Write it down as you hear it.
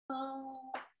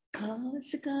घास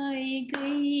खाए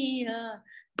गैया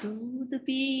दूध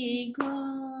पिएगा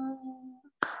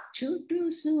छोटू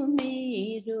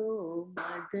सुमेरो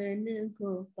मदन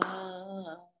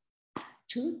गोपाल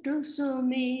छोटू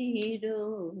सुमेरो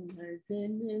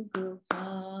मदन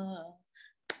गोपाल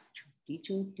छोटी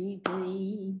छोटी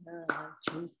गैया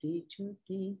छोटी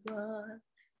छोटी ग्वाल.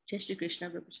 Jai Shri Krishna,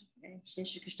 Prabhuji. Jai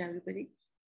Shri Krishna, everybody.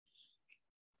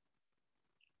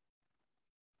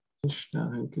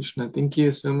 Krishna, Hare Krishna. Thank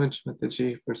you so much,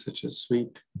 Mataji, for such a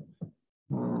sweet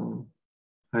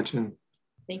bhajan.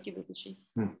 Thank you, Prabhuji.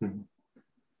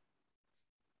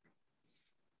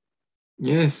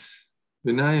 Yes,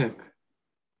 Vinayak.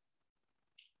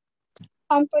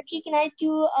 Prabhuji, can I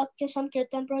do some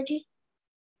kirtan, Prabhuji?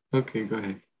 Okay, go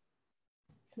ahead.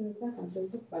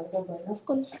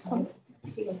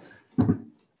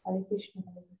 Hare Krishna.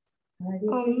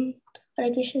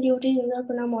 Hare Krishna, devotees,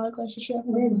 Pranam, all Krishna.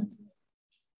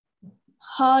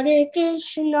 Hare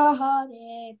Krishna,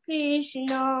 Hare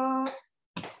Krishna,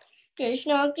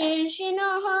 Krishna Krishna,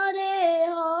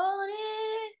 Hare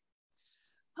Hare,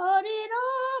 Hare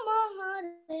Rama,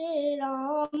 Hare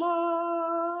Rama,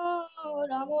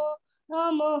 Rama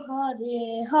Rama,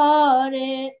 Hare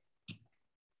Hare.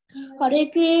 Hare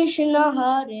Krishna,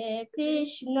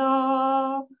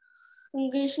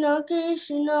 Krishna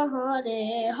Krishna,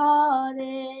 Hare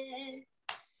Hare,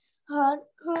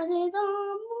 Hare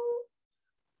Rama,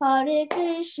 Hare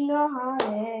Krishna,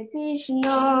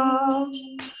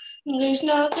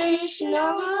 Krishna Krishna,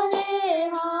 Hare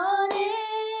Hare,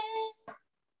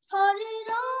 Hare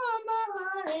Rama,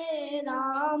 Hare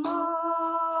Rama,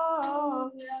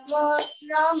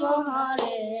 Rama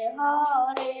Hare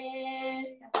Hare.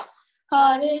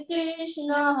 Hare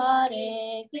Krishna,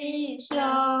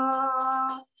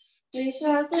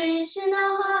 Krishna Krishna,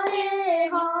 Hare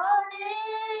Hare,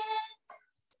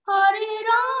 Hare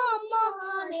Rama,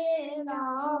 Hare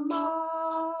Rama,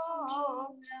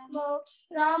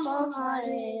 Rama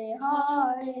Hare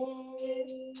Hare.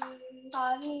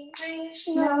 Hare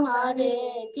Krishna,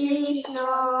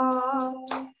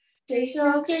 Krishna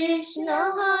Krishna,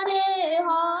 Hare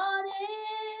Hare,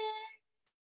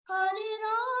 Hare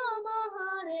Rama,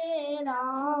 Hare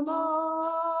Rama,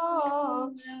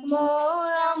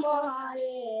 Rama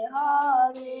Hare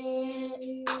Hare.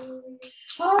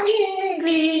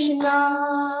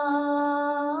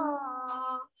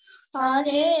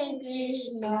 Hare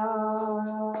Krishna,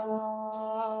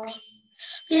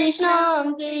 Krishna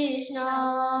Krishna,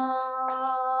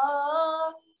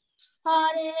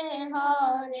 Hare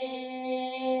Hare,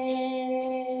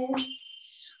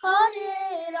 Hare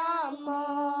Rama,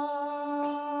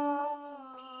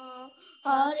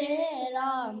 Hare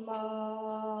Rama,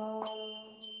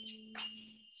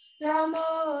 Rama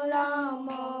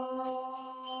Rama,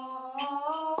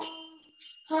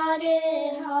 Hare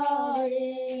Hare.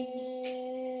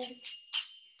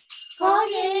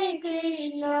 Hare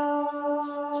Krishna,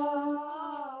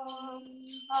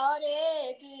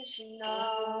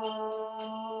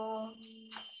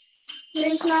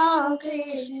 Krishna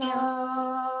Krishna,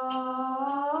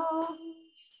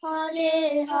 Hare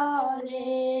Hare,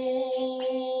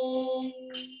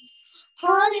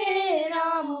 Hare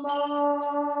Rama,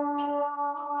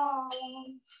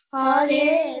 Hare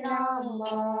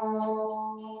Rama,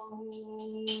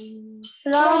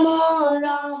 Rama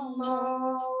Rama,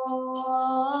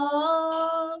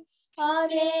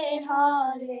 Hare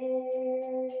Hare.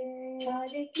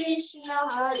 Hare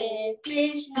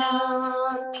Krishna,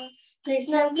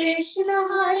 Krishna Krishna,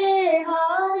 Hare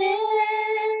Hare,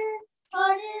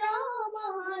 Hare Rama,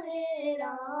 Hare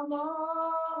Rama,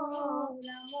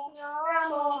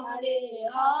 Rama Hare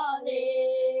Hare.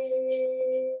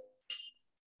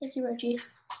 Thank you, Reggie.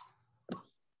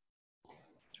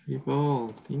 People,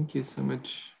 thank you so much,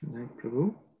 Vinayak Prabhu,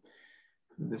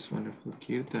 for this wonderful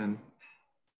kirtan.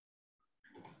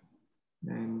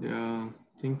 And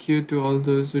thank you to all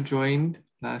those who joined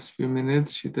last few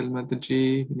minutes. Shital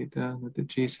Mataji, Vinita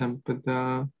Mataji,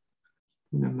 Sampada,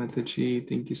 Mataji,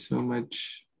 thank you so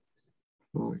much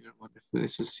for your wonderful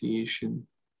association.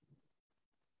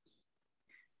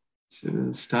 So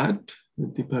we'll start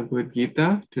with the Bhagavad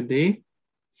Gita today.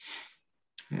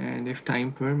 And if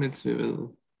time permits, we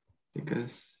will take a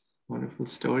wonderful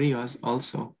story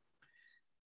also.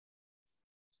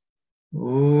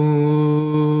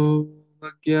 Om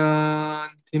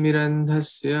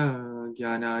Agyantimirandhasya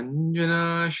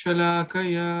Jnananjana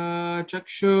Shalakaya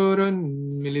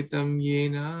Chakshurunmilitam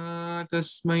Yena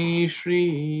Tasmai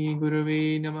Shri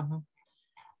Gurave Namaha.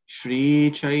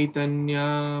 Shri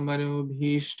Chaitanya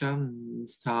Manobhishtam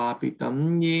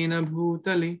Sthapitam Yena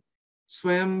Bhutale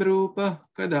स्वयं रूपः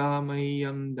कदा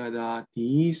मह्यं ददाति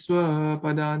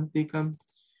स्वपदान्तिकं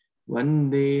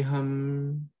वन्देऽहं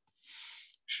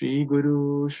श्रीगुरु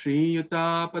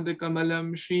श्रीयुतापदकमलं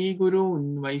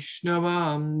श्रीगुरून्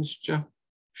वैष्णवांश्च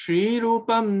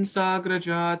श्रीरूपं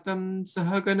साग्रजातं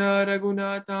सहगना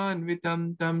रघुनाथान्वितं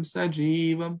तं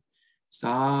सजीवं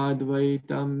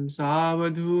साद्वैतं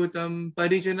सावधूतं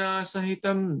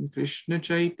परिजनसहितं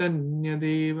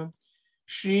कृष्णचैतन्यदेवं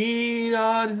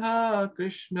श्रीराधा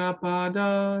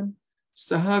कृष्णपादान्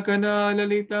सहगना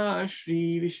ललिता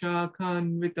श्रीविशाखान्वितंश्च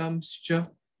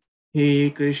हे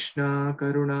कृष्णा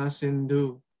करुणा सिन्धु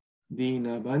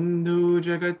दीनबन्धु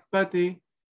जगत्पते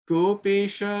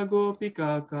गोपेश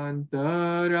गोपिका कान्त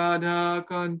राधा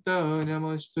कान्त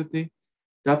नमस्तुते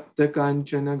तप्त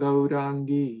काञ्चन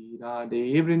गौरांगी राधे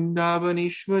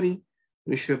वृन्दावनेश्वरी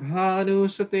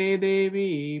वृषभानुसुते देवी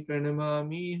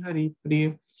प्रणमामि हरिप्रिय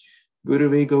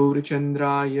गुरुवे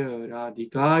गौरचन्द्राय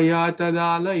राधिकाय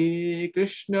तदालये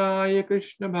कृष्णाय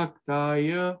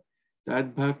कृष्णभक्ताय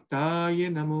तद्भक्ताय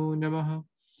नमो नमः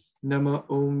नमः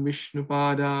ॐ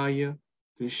विष्णुपादाय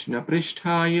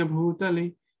कृष्णपृष्ठाय भूतले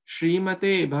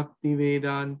श्रीमते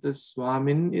भक्तिवेदान्त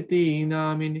स्वामिन्निति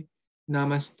नामिने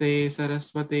नमस्ते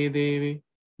सरस्वते देवे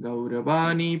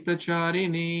गौरवाणी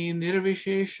प्रचारिणे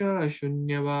निर्विशेष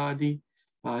शून्यवादी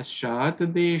पाश्चात्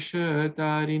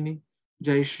देशतारिणे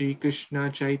जय श्री कृष्ण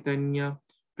चैतन्य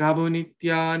प्रभु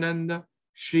नित्यानंद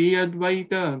श्री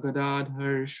अद्वैत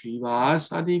गदाधर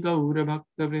श्रीवासादि गौर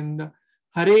भक्त वृंद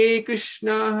हरे कृष्ण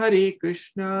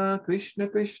कृष्ण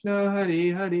कृष्ण हरे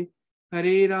हरे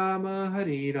हरे राम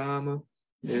राम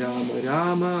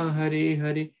राम हरे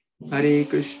हरे हरे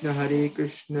कृष्ण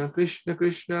कृष्ण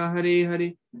कृष्ण हरे हरे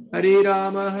हरे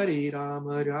राम राम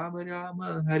राम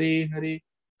हरे हरे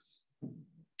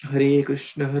हरे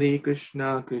कृष्ण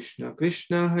कृष्ण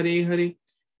कृष्ण हरे हरे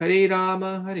हरे राम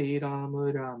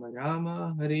राम राम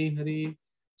हरे हरे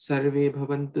सर्वे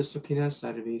भवन्तु सुखिनः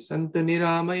सर्वे सन्तु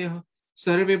निरामयः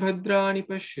सर्वे भद्राणि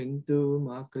पश्यन्तु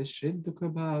मा कश्चित्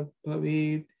दुःखभाग्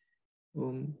भवेत्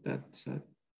ओम तत्सत्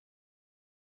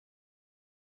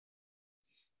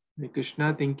Hare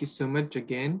Krishna, thank you so much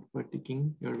again for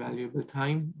taking your valuable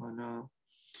time on a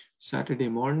Saturday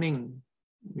morning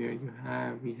where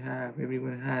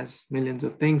everyone has millions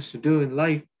of things to do in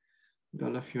life. And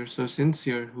all of you are so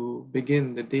sincere who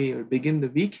begin the day or begin the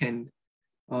weekend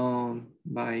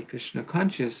by Krishna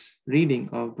conscious reading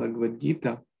of Bhagavad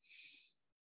Gita.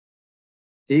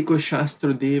 Eko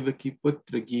Shastra Deva ki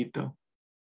Putra Gita.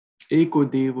 Eko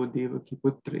Devo Deva ki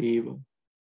Putra Eva.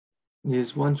 There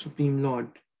is one Supreme Lord,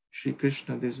 Shri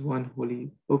Krishna. There is one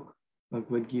holy book,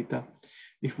 Bhagavad Gita.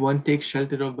 If one takes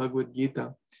shelter of Bhagavad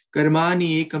Gita,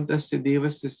 Karmani ekam tasya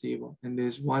devasya seva, and there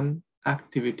is one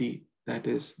activity, that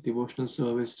is devotional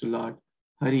service to Lord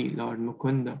Hari, Lord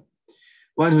Mukunda.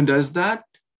 One who does that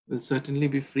will certainly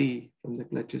be free from the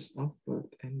clutches of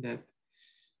birth and death.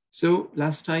 So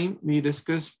last time we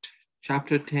discussed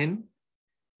chapter 10,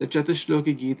 the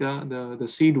Chatushloki Gita, the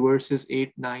seed verses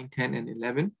 8, 9, 10, and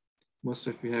 11. Most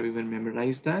of you have even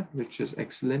memorized that, which is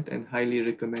excellent and highly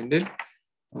recommended.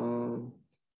 Who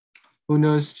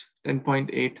knows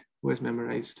 10.8? Who has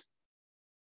memorized?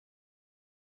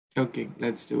 Okay,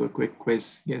 let's do a quick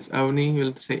quiz. Yes, Avni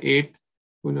will say 8.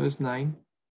 Who knows 9?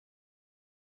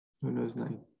 Who knows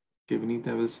 9? Okay,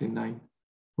 Vinita will say 9.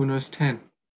 Who knows 10?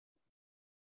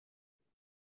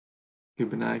 Okay,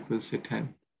 Binayak will say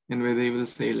 10. And Vede will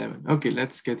say 11. Okay,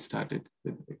 let's get started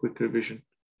with a quick revision.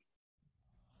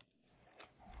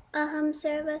 Aham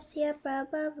sarvasya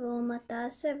prabhavo mata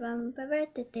sarvam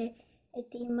pravartate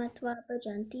iti matva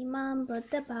bhajanti mam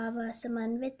buddha bhava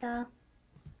samanvita.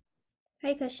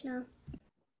 Hare Krishna.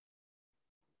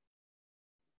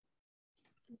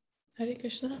 Hare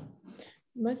Krishna.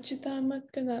 Machita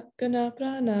matkana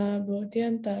prana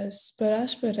bodhyantas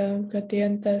parasparam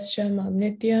katyantas shamam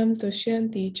nityam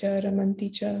tushyanti cha ramanti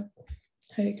cha.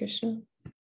 Hare Krishna.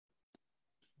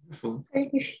 Beautiful. Hare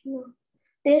Krishna.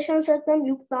 Tesham satam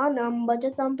yuktanam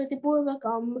bhajatam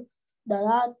pratipurvakam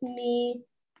dadatmi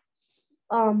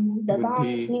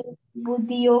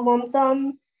buddhi yogam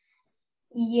tam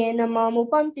yena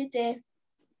mamupantite.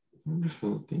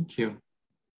 Wonderful. Thank you.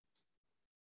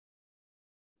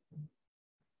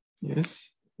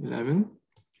 Yes, 11.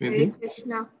 Hare Maybe.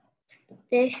 Krishna.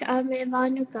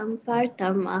 Teshamevanukam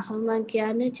partam aham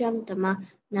ajnanajam tama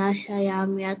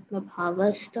nashayami atma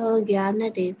bhavasto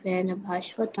jnanadevena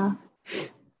bhashvata.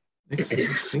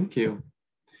 Excellent. Thank you.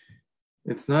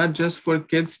 It's not just for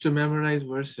kids to memorize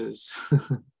verses.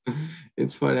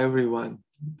 It's for everyone.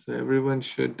 So everyone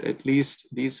should, at least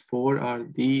these 4 are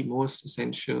the most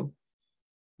essential.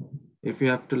 If you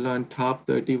have to learn top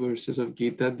 30 verses of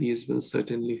Gita, these will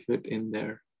certainly fit in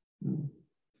there.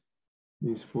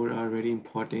 These 4 are very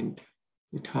important.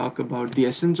 We talk about the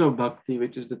essence of bhakti,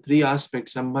 which is the 3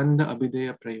 aspects, sambandha,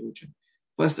 abhideya, prayojan.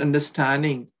 First,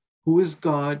 understanding who is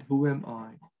God, who am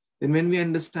I. Then when we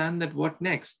understand that, what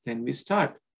next? Then we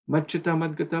start. Machita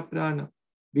madgata prana.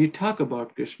 We talk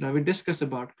about Krishna, we discuss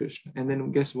about Krishna. And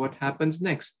then guess what happens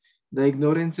next? The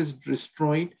ignorance is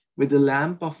destroyed with the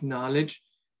lamp of knowledge.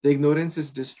 The ignorance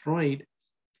is destroyed.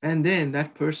 And then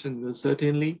that person will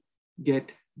certainly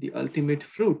get the ultimate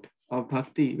fruit of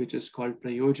bhakti, which is called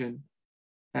prayojan.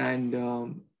 And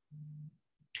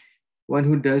one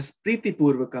who does priti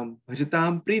purvakam,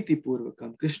 bhajatam priti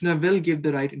purvakam, Krishna will give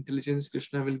the right intelligence,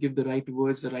 Krishna will give the right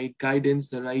words, the right guidance,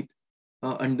 the right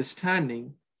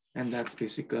understanding. And that's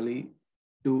basically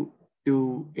to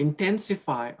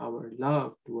intensify our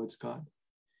love towards God.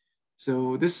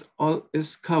 So this all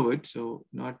is covered, so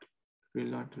we'll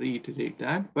not reiterate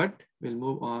that, but we'll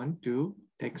move on to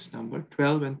text number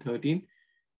 12 and 13.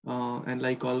 And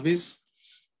like always,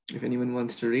 if anyone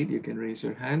wants to read, you can raise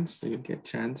your hands so you'll get a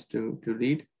chance to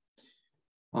read.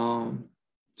 So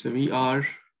we are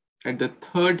at the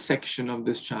 3rd section of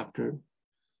this chapter.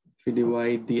 If we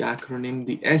divide the acronym,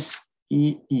 the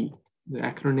SEE, the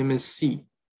acronym is C,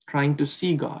 trying to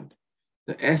see God.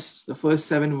 The S, the first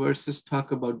 7 verses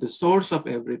talk about the source of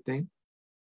everything.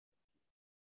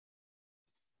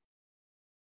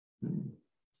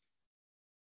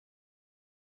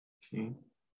 Okay.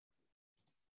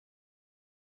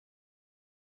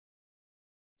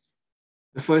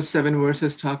 The first 7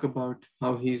 verses talk about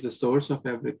how he's the source of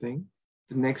everything.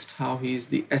 The next, how he's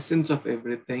the essence of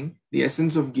everything, the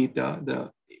essence of Gita,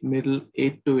 the middle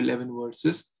 8 to 11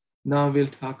 verses. Now we'll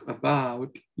talk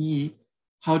about E,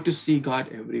 how to see God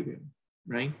everywhere,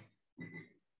 right?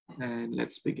 And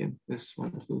let's begin this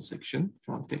wonderful section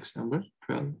from text number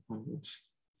 12 onwards.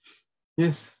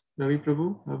 Yes, Ravi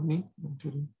Prabhu, Avni.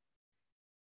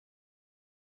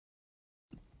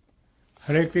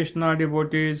 Hare Krishna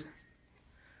devotees.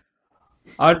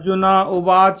 Arjuna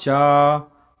uvacha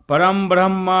param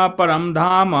brahma param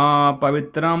dhama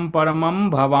pavitram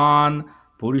paramam bhavan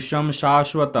purusham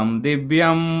shashvatam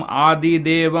divyam adi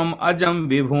devam ajam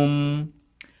vibhum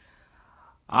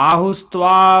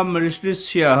आहुस्त्वा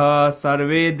मृषिष्यः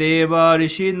सर्वे देव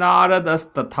ऋषि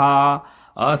नारदस्तथा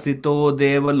असितो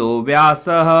देवलो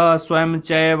व्यासः स्वयं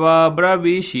चैव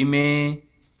ब्रवीषि मे.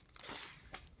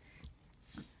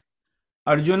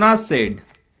 Arjuna said,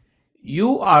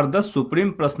 "You are the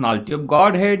Supreme Personality of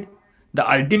Godhead, the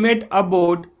ultimate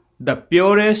abode, the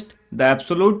purest, the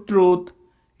absolute truth.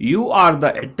 You are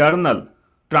the eternal,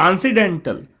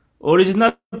 transcendental,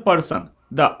 original person,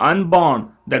 the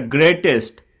unborn, the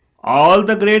greatest. All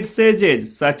the great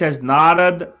sages such as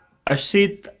Narad,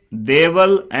 Ashit,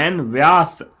 Deval and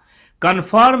Vyas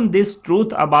confirm this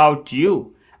truth about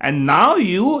you, and now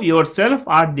you yourself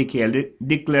are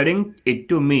declaring it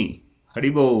to me."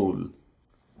 Haribol.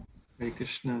 Hare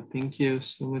Krishna. Thank you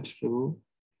so much, Prabhu.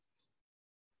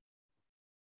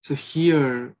 So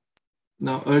here,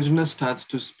 now Arjuna starts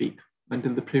to speak.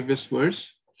 Until the previous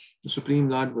verse, the Supreme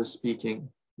Lord was speaking,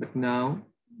 but now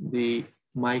the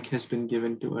mic has been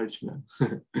given to Arjuna.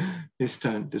 His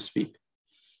turn to speak.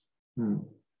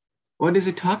 What is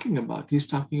he talking about? He's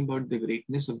talking about the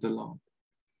greatness of the Lord.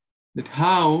 That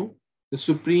how the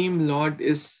Supreme Lord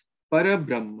is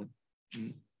Parabrahman.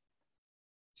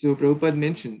 So Prabhupada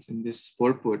mentions in this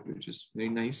purport, which is very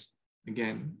nice,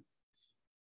 again,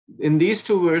 in these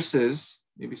 2 verses,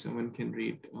 maybe someone can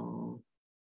read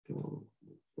the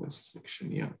first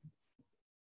section, yeah.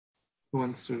 Who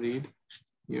wants to read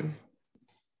here?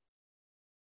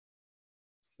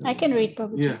 So, I can read,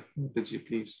 Prabhuji. Yeah, Mataji,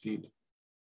 please read.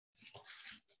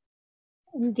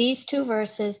 In these 2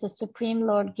 verses, the Supreme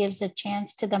Lord gives a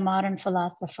chance to the modern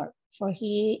philosopher, for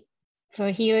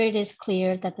here it is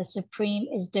clear that the Supreme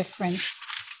is different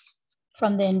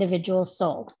from the individual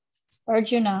soul.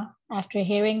 Arjuna, after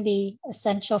hearing the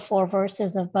essential 4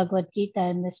 verses of Bhagavad Gita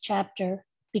in this chapter,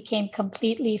 became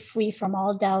completely free from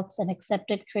all doubts and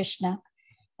accepted Krishna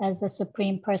as the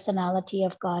Supreme Personality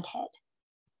of Godhead.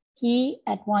 He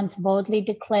at once boldly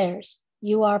declares,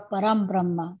 "You are Param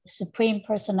Brahma, the Supreme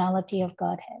Personality of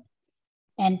Godhead."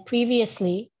 And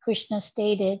previously, Krishna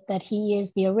stated that he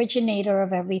is the originator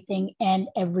of everything and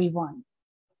everyone.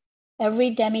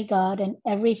 Every demigod and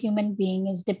every human being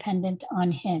is dependent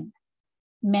on him.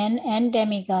 Men and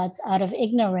demigods, out of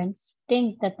ignorance,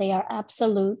 think that they are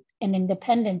absolute and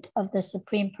independent of the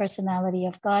Supreme Personality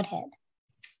of Godhead.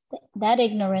 That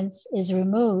ignorance is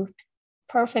removed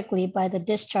perfectly by the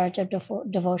discharge of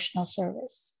devotional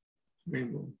service. Very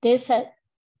well. This has...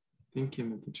 Thank you,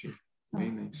 Mataji. Very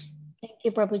nice. Thank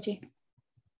you, Prabhuji.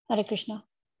 Hare Krishna.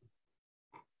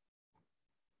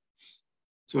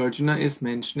 So Arjuna is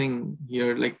mentioning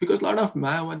here, like, because a lot of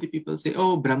Mayavadi people say,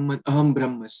 oh, Brahman, Aham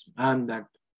Brahmas, I am that,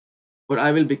 or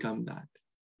I will become that.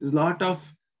 There's a lot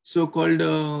of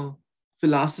so-called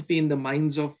philosophy in the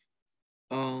minds of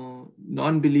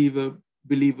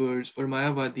believers or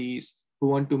Mayavadis who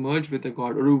want to merge with a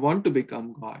God or who want to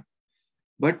become God.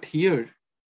 But here,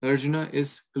 Arjuna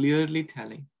is clearly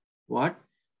telling what?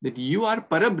 That you are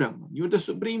Parabrahma, you're the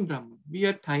Supreme Brahman. We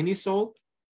are tiny soul.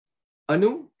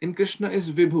 Anu in Krishna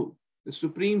is Vibhu, the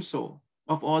Supreme Soul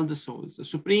of all the souls, the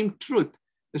Supreme Truth,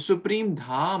 the Supreme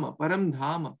Dhama, Param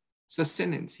Dhama,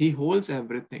 sustenance. He holds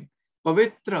everything.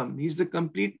 Pavitram, he's the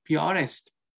complete purest.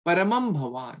 Paramam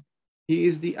Bhavan, he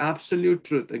is the absolute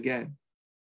truth again.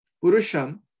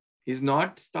 Purusham, he's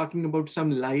not talking about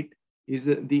some light. He's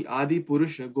the Adi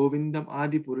Purusha, Govindam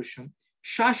Adi Purusham.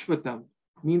 Shashvatam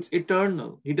means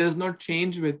eternal. He does not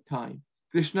change with time.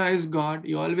 Krishna is God.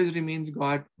 He always remains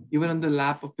God, even on the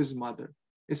lap of his mother.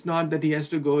 It's not that he has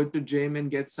to go to gym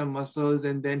and get some muscles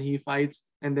and then he fights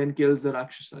and then kills the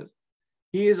Rakshasas.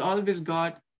 He is always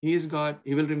God. He is God.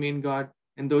 He will remain God.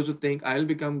 And those who think I'll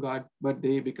become God, but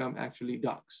they become actually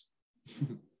dogs.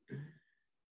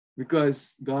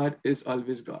 Because God is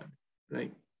always God,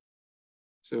 right?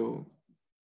 So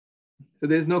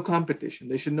there's no competition.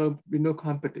 There should be no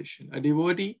competition. A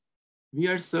devotee, we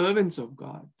are servants of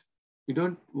God. We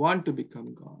don't want to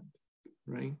become God,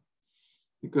 right?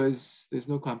 Because there's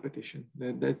no competition.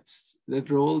 That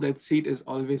role, that seat is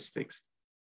always fixed.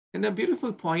 And the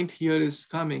beautiful point here is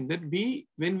coming that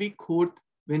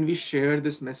when we share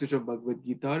this message of Bhagavad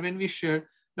Gita, or when we share,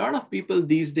 a lot of people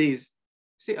these days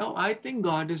say, oh, I think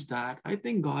God is that. I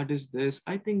think God is this.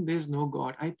 I think there's no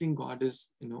God. I think God is,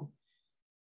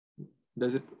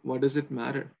 what does it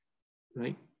matter,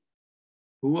 right?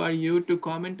 Who are you to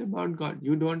comment about God?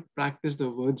 You don't practice the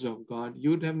words of God.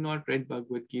 You have not read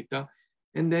Bhagavad Gita.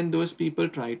 And then those people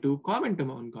try to comment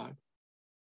on God.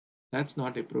 That's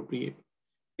not appropriate.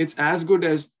 It's as good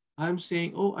as I'm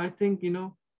saying, oh, I think,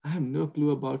 I have no clue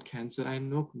about cancer. I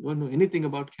don't know anything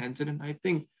about cancer. And I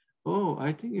think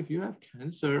if you have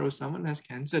cancer or someone has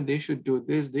cancer, they should do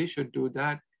this, they should do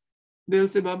that. They'll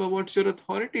say, Baba, what's your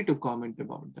authority to comment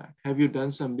about that? Have you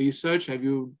done some research? Have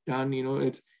you done,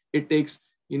 it takes,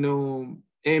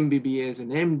 MBBS and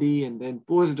MD and then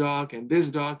postdoc and this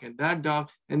doc and that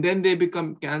doc. And then they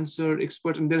become cancer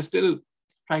experts and they're still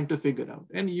trying to figure out.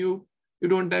 And you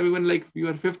don't have even like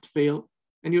your fifth fail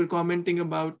and you're commenting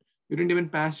about, you didn't even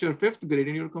pass your fifth grade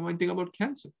and you're commenting about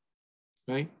cancer,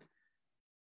 right?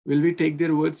 Will we take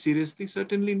their words seriously?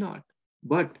 Certainly not.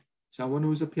 But someone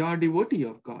who's a pure devotee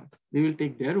of God, we will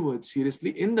take their words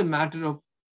seriously in the matter of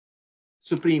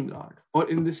Supreme Lord, or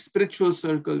in the spiritual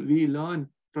circle, we learn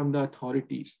from the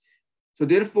authorities. So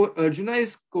therefore, Arjuna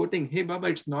is quoting, hey Baba,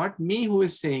 it's not me who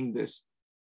is saying this.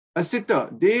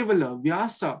 Asita, Devala,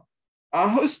 Vyasa,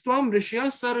 Ahostvam, Rishya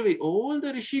Sarve, all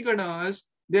the Rishiganas,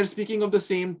 they're speaking of the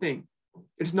same thing.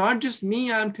 It's not just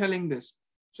me, I'm telling this.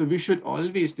 So we should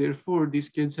always, therefore, these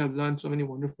kids have learned so many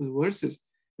wonderful verses,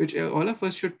 which all of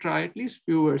us should try at least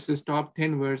few verses, top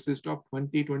 10 verses, top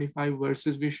 20, 25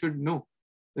 verses. We should know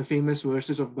the famous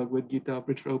verses of Bhagavad Gita,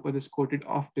 which Prabhupada is quoted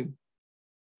often.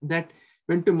 That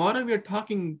when tomorrow we are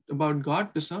talking about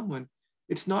God to someone,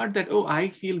 it's not that, oh, I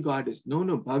feel God is. No,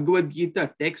 Bhagavad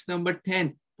Gita, text number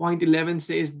 10.11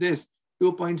 says this,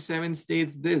 2.7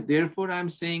 states this, therefore I'm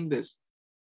saying this.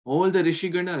 All the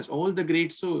Rishiganas, all the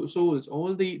great souls,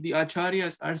 all the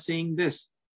Acharyas are saying this.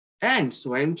 And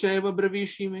Swayam Chaiva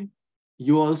Bravishime,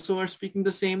 you also are speaking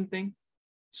the same thing.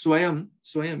 Swayam,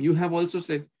 you have also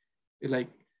said, like,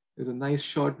 there's a nice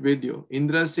short video.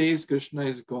 Indra says Krishna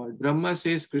is God. Brahma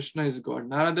says Krishna is God.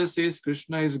 Narada says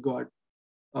Krishna is God.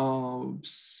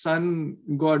 Sun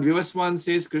God. Vivaswan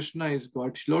says Krishna is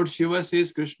God. Lord Shiva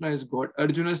says Krishna is God.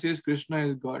 Arjuna says Krishna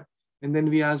is God. And then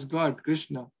we ask God,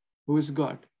 Krishna, who is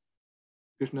God?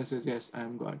 Krishna says, yes, I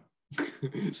am God.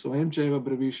 Swayam Chaiva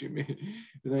Bravishime.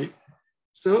 Right?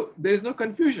 So there is no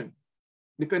confusion.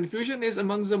 The confusion is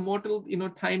amongst the mortal,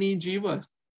 tiny jivas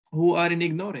who are in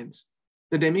ignorance.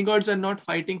 The demigods are not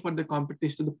fighting for the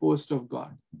competition to the post of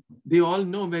God. They all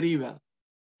know very well,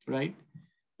 right?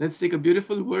 Let's take a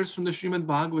beautiful verse from the Srimad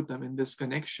Bhagavatam in this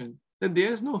connection, that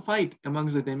there is no fight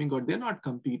amongst the demigods. They're not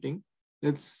competing.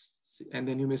 And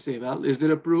then you may say, well, is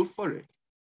there a proof for it?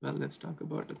 Well, let's talk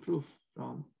about the proof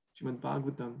from Srimad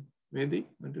Bhagavatam. Vedi,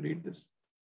 want to read this?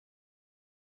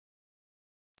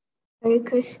 Hare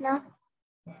Krishna.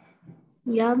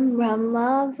 Yam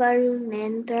Brahma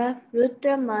Varunendra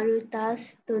Rudra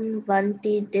Marutas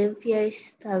Tunvanti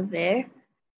Divyastaver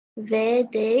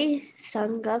Vede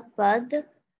Sangapad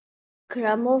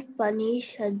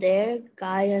Kramopanishader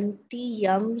Gayanti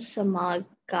Yam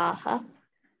Samagaha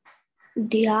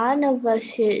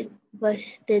Dhyanavasthita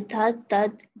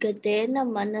Tad Gatena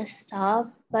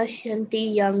Manasa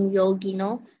Pashyanti Yam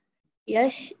Yogino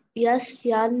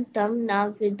Yasyantam Na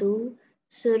Vidu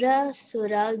Sura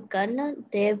Sura Gana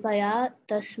Devaya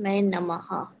Tasmai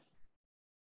Namaha.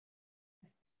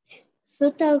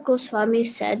 Sutta Goswami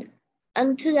said,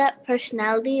 unto that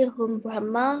personality whom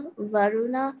Brahma,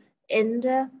 Varuna,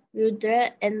 Indra,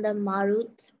 Rudra, and the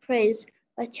Maruts praise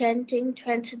by chanting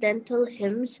transcendental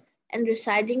hymns and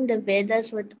reciting the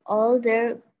Vedas with all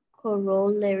their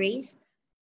corollaries,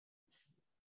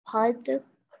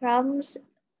 Padakrams,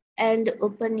 and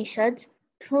Upanishads,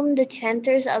 whom the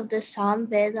chanters of the Sam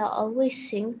Veda always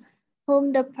sing,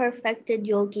 whom the perfected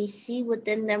yogis see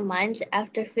within their minds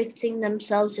after fixing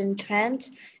themselves in trance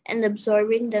and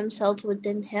absorbing themselves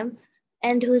within him,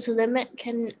 and whose limit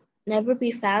can never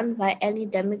be found by any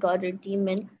demigod or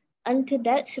demon, unto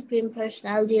that Supreme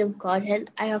Personality of Godhead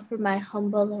I offer my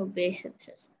humble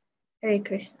obeisances. Hare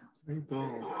Krishna. Very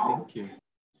cool. Thank you.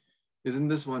 Isn't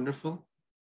this wonderful?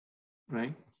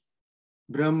 Right?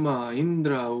 Brahma,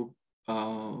 Indra,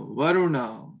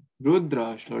 Varuna,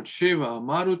 Rudra, Lord Shiva,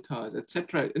 Maruthas,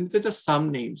 etc. And they're just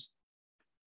some names.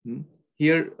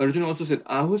 Here, Arjuna also said,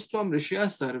 Ahustvam Rishya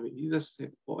Sarve. He just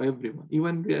said, for everyone.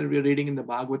 Even we are reading in the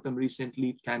Bhagavatam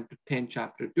recently, Canto 10,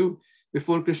 Chapter 2,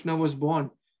 before Krishna was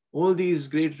born, all these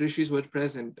great rishis were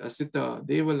present, Asita,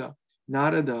 Devala,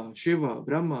 Narada, Shiva,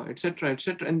 Brahma, etc.,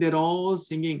 etc. And they're all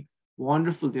singing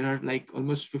wonderful. There are like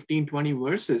almost 15, 20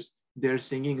 verses they're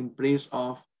singing in praise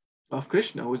of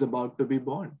Krishna, who is about to be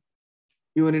born.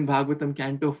 Even in Bhagavatam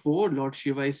Canto 4, Lord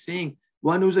Shiva is saying,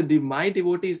 one who's my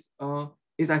devotee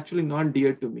is actually not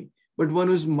dear to me, but one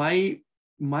who's my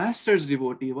master's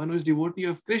devotee, one who's devotee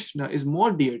of Krishna is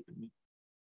more dear to me.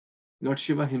 Lord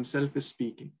Shiva himself is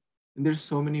speaking. And there's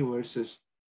so many verses.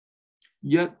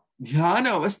 Yat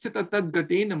dhyana avasthita tad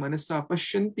gatena manasa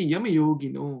pashyanti yam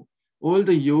yogino. All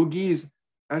the yogis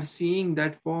are seeing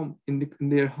that form in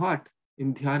their heart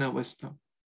in dhyana avastha.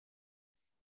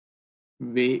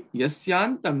 Ve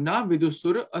yasyantam na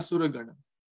vidusura asura gana.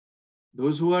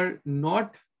 Those who are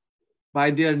not by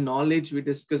their knowledge, we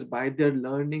discuss, by their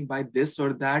learning, by this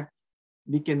or that,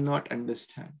 we cannot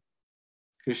understand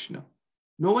Krishna.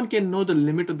 No one can know the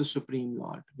limit of the Supreme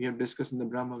Lord. We have discussed in the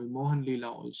Brahma Vimohan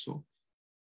Leela also.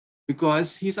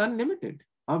 Because he's unlimited.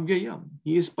 Avyayam.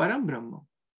 He is Param Brahma.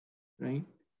 Right?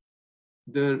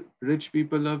 The rich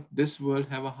people of this world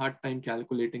have a hard time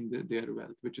calculating their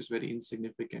wealth, which is very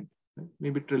insignificant. Right?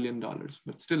 Maybe $1 trillion,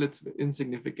 but still it's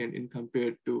insignificant in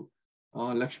compared to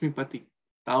Lakshmi Pati.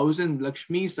 1,000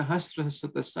 Lakshmi Sahasra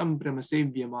Satasam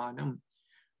Brahmasevyamanam.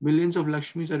 Millions of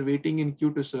Lakshmis are waiting in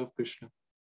queue to serve Krishna.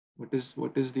 What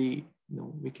is the,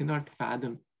 we cannot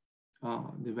fathom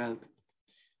the wealth.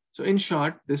 So in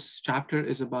short, this chapter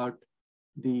is about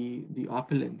the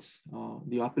opulence of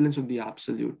the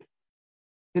Absolute.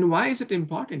 And why is it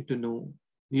important to know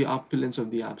the opulence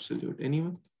of the Absolute?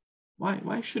 Anyone?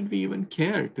 Why should we even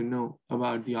care to know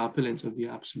about the opulence of the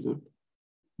Absolute?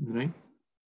 Right?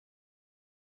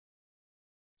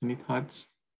 Any thoughts?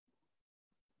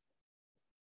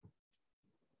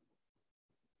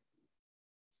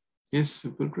 Yes,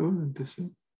 super cool.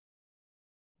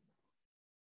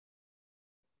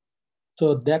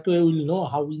 So that way we'll know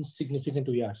how insignificant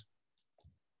we are.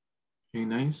 Very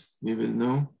nice. We will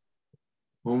know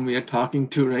whom we are talking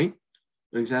to, right?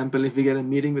 For example, if we get a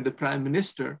meeting with the Prime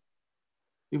Minister,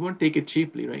 we won't take it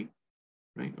cheaply, right?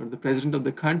 Right? Or the President of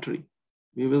the country.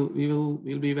 We'll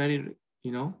be very,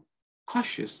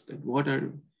 cautious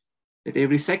that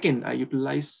every second I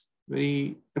utilize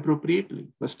very appropriately.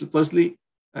 Firstly,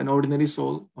 an ordinary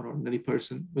soul or ordinary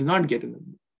person will not get in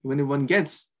them. Even if one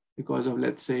gets because of,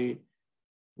 let's say,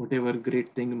 whatever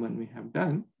great thing one may have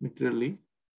done materially,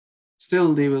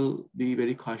 still they will be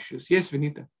very cautious. Yes,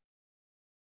 Vinita.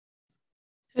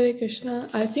 Hare Krishna.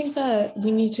 I think that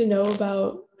we need to know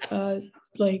about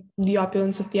like the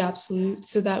opulence of the Absolute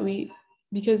so that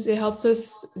because it helps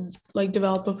us like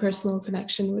develop a personal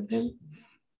connection with him.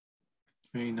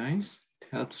 Very nice. It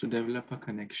helps to develop a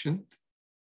connection.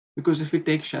 Because if we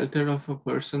take shelter of a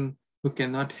person who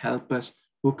cannot help us,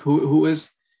 who is,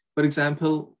 for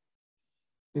example,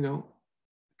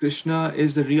 Krishna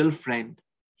is the real friend.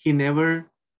 He never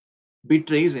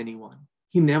betrays anyone.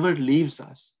 He never leaves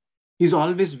us. He's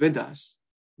always with us.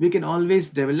 We can always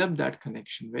develop that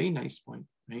connection. Very nice point,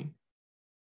 right?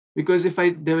 Because if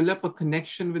I develop a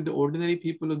connection with the ordinary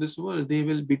people of this world, they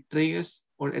will betray us,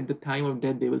 or at the time of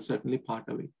death, they will certainly part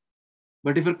away.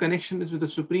 But if our connection is with the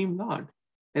Supreme Lord,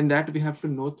 And that we have to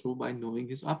know through by knowing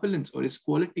his opulence or his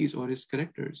qualities or his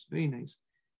characters. Very nice.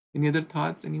 Any other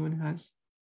thoughts anyone has?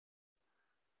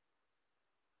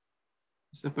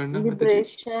 Saparna,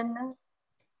 Mataji?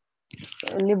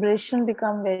 Liberation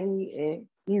become very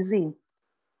easy.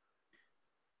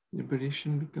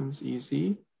 Liberation becomes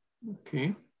easy.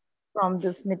 Okay. From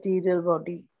this material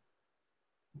body.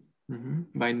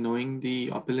 By knowing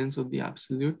the opulence of the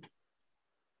absolute.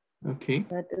 Okay.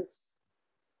 That is.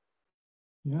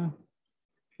 Yeah.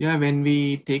 Yeah, when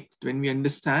we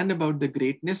understand about the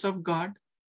greatness of God,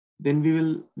 then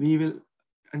we will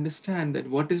understand that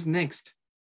what is next,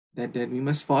 that we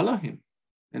must follow him.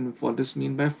 And what does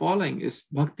mean by following is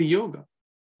bhakti yoga,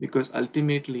 because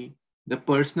ultimately the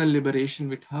personal liberation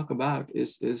we talk about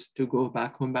is to go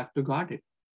back to Godhead.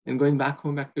 And going back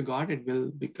to Godhead will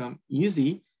become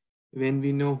easy when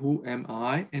we know who am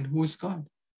I and who is God,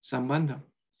 Sambandha.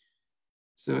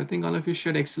 So I think all of you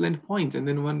shared excellent points. And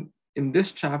then in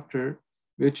this chapter,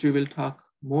 which we will talk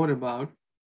more about,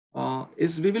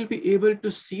 is we will be able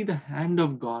to see the hand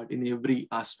of God in every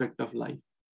aspect of life,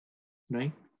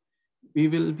 right? We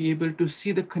will be able to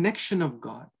see the connection of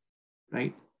God,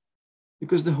 right?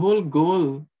 Because the whole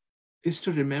goal is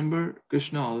to remember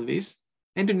Krishna always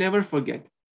and to never forget,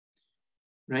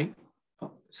 right?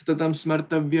 Satatam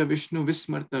smartavya Vishnu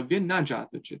vismartavya na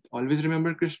jatuchit. Always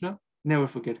remember Krishna, never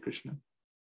forget Krishna.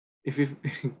 This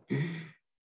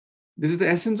is the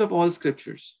essence of all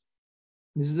scriptures.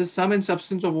 This is the sum and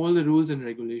substance of all the rules and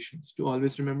regulations, to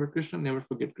always remember Krishna, never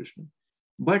forget Krishna.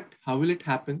 But how will it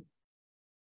happen?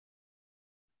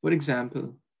 For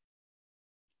example,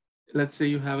 let's say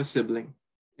you have a sibling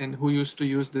and who used to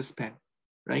use this pen,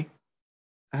 right?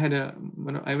 I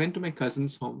went to my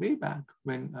cousin's home way back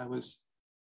when I was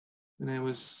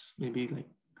maybe like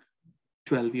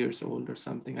 12 years old or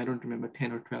something. I don't remember,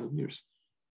 10 or 12 years.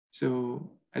 So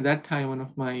at that time, one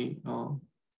of my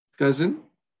cousin,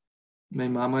 my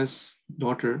mama's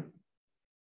daughter,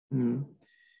 and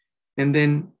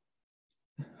then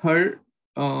her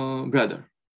brother,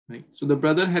 right? So the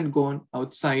brother had gone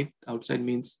outside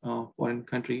means foreign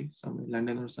country, somewhere,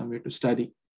 London or somewhere, to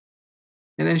study.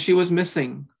 And then she was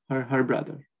missing her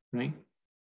brother, right?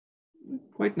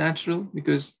 Quite natural,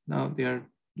 because now they're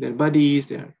buddies,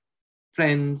 they're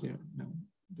friends.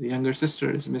 The younger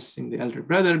sister is missing the elder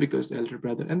brother because the elder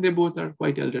brother, and they both are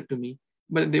quite elder to me,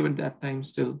 but they were that time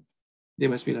still, they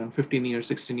must be around 15 years,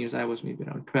 16 years. I was maybe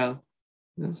around 12.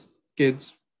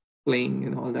 Kids playing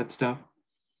and all that stuff.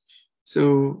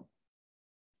 So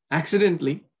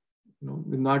accidentally,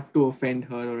 not to offend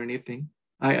her or anything,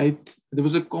 there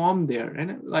was a comb there,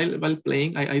 and while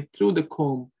playing, I threw the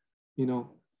comb,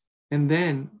 and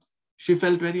then she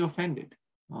felt very offended.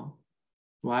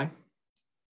 Why?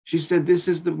 She said, "This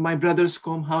is my brother's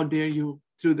comb. How dare you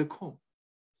throw the comb?"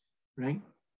 Right?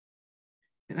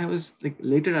 And I was like,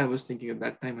 later I was thinking, at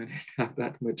that time I didn't have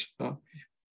that much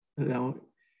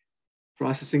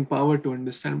processing power to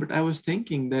understand, but I was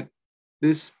thinking that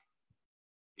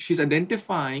she's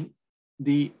identifying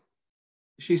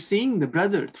she's seeing the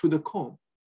brother through the comb,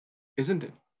 isn't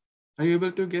it? Are you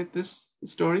able to get this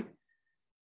story?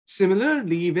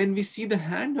 Similarly, when we see the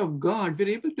hand of God, we're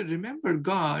able to remember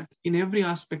God in every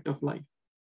aspect of life,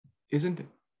 isn't it?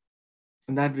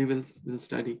 And that we will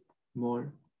study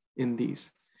more in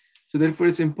these. So therefore,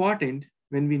 it's important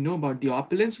when we know about the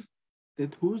opulence,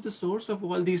 that who's the source of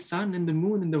all these sun and the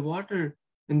moon and the water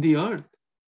and the earth.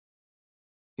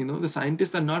 The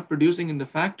scientists are not producing in the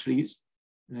factories,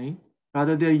 right?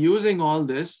 Rather, they're using all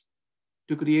this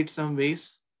to create some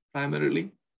waste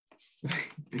primarily.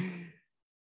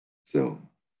 So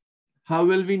how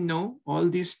will we know all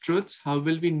these truths? How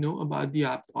will we know about the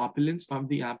opulence of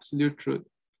the absolute truth?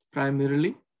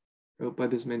 Primarily,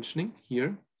 Prabhupada is mentioning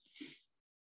here,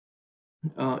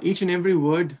 each and every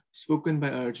word spoken by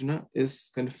Arjuna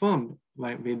is confirmed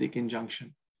by Vedic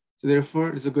injunction. So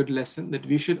therefore, it's a good lesson that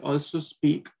we should also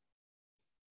speak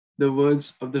the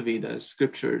words of the Vedas,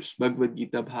 scriptures, Bhagavad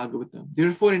Gita, Bhagavatam.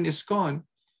 Therefore, in ISKCON,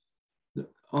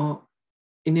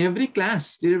 in every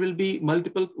class, there will be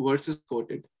multiple verses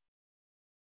quoted,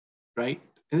 right?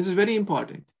 And this is very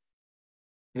important.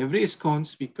 Every ISKCON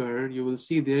speaker, you will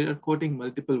see they are quoting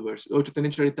multiple verses.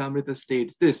 Chaitanya Charitamrita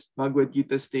states this, Bhagavad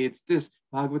Gita states this,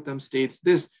 Bhagavatam states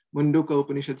this, Munduka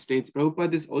Upanishad states.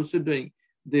 Prabhupada is also doing,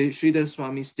 the Sridhar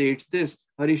Swami states this,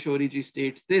 Hari Shoriji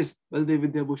states this, Baldev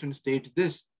Vidyabhushan states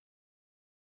this.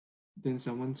 Then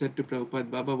someone said to Prabhupada,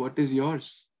 Baba, what is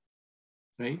yours?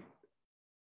 Right?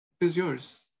 What is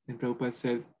yours? And Prabhupada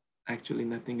said, actually,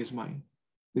 nothing is mine.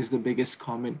 This is the biggest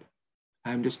comment.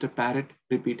 I am just a parrot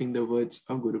repeating the words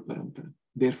of Guru Parampara.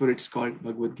 Therefore, it's called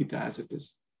Bhagavad Gita as it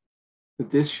is. So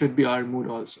this should be our mood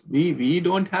also. We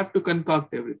don't have to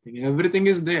concoct everything. Everything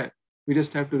is there. We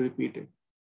just have to repeat it.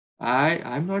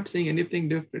 I'm not saying anything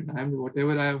different. I'm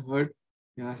whatever I have heard,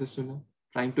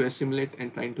 trying to assimilate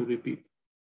and trying to repeat.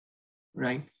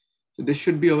 Right? So this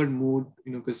should be our mood,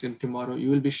 because tomorrow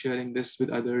you will be sharing this with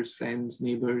others, friends,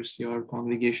 neighbors, your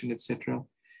congregation, etc.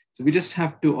 So we just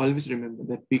have to always remember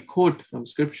that we quote from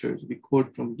scriptures, we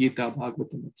quote from Gita,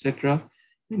 Bhagavatam, etc.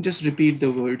 And just repeat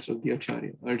the words of the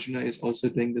Acharya. Arjuna is also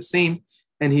doing the same.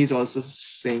 And he's also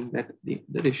saying that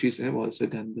the rishis have also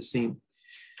done the same.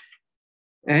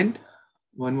 And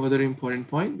one other important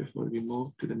point before we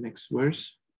move to the next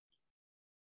verse.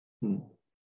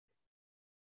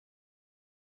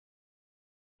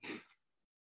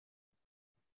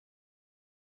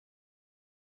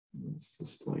 What's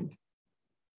this point?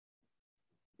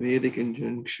 Vedic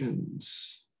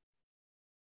injunctions.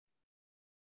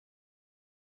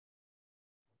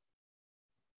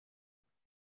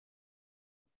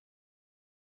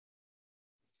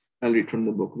 I'll read from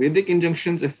the book. Vedic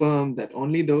injunctions affirm that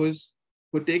only those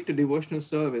who take to devotional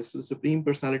service to the Supreme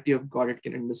Personality of Godhead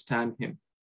can understand him.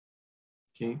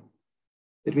 Okay.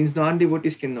 That means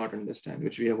non-devotees cannot understand,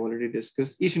 which we have already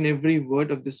discussed. Each and every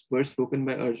word of this verse spoken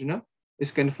by Arjuna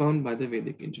is confirmed by the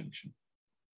Vedic injunction.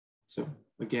 So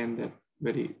again, that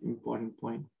very important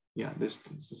point. Yeah, this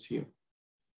is here.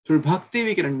 Through bhakti,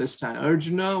 we can understand.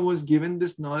 Arjuna was given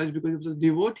this knowledge because he was a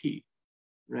devotee,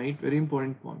 right? Very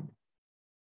important point.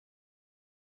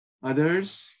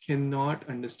 Others cannot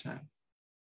understand.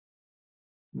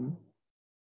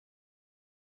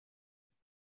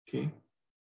 Okay.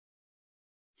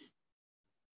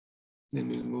 Then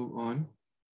we'll move on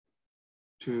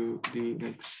to the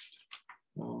next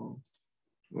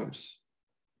verse.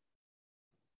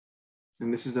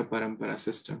 And this is the parampara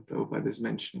system Prabhupada is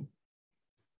mentioning.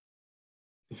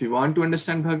 If you want to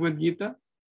understand Bhagavad Gita,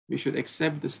 we should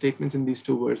accept the statements in these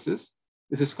two verses.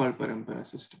 This is called parampara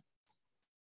system.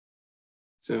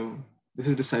 So this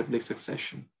is disciplic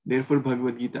succession. Therefore,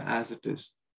 Bhagavad Gita as it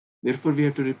is. Therefore, we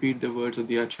have to repeat the words of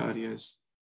the acharyas,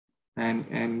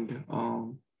 and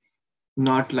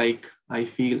not like I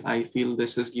feel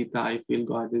this is Gita. I feel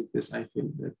God is this. I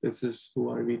feel that this is who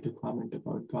are we to comment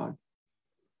about God.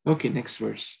 Okay, next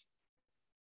verse.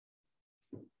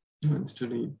 Who wants to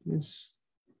read this?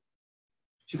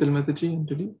 Shital Mataji, want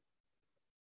to read?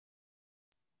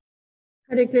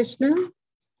 Hare Krishna.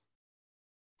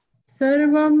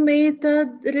 Sarvam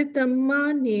etadritam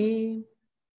manye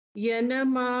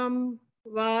yanamam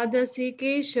vadasi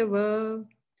keshava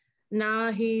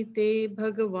nahi te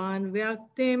bhagavan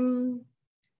vyaktim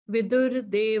vidur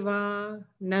deva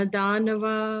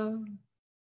nadanava.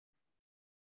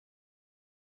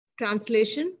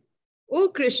 Translation. O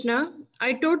Krishna,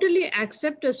 I totally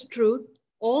accept as truth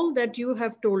all that you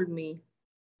have told me.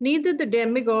 Neither the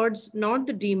demigods nor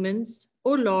the demons,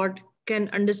 O Lord, can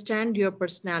understand your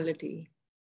personality.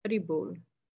 Hari Bol.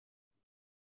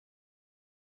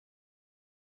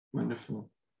 Wonderful.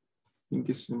 Thank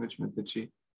you so much, Mataji.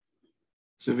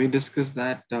 So we discussed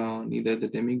that neither the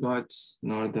demigods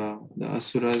nor the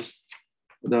asuras.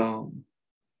 The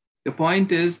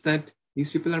point is that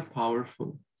these people are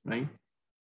powerful, right?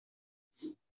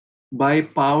 By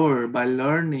power, by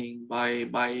learning, by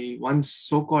one's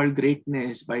so-called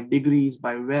greatness, by degrees,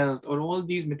 by wealth, or all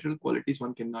these material qualities,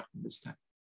 one cannot understand.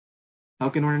 How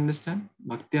can one understand?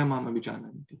 Bhaktya mam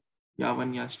abhijananti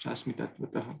yavanyaschasmi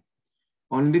tattvataha.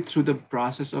 Only through the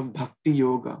process of bhakti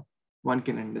yoga, one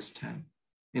can understand.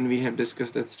 And we have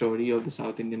discussed that story of the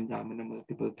South Indian Brahmana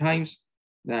multiple times,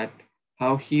 that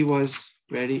how he was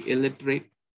very illiterate,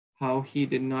 how he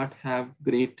did not have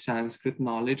great Sanskrit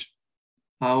knowledge,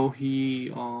 how he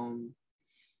Vipra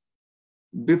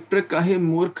kahe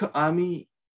murkh ami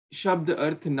shabd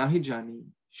arth nahi jani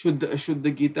shuddha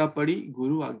ashuddha Gita padi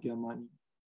guru agya mani.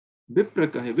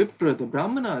 Vipra kahe, Vipra, the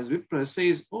Brahmanas, Vipra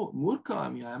says, oh, murkha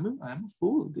ami, I am a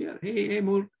fool there.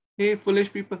 Hey,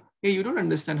 foolish people. Hey, you don't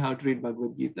understand how to read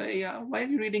Bhagavad Gita. Hey, why are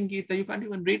you reading Gita? You can't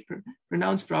even read,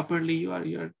 pronounce properly.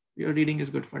 Your reading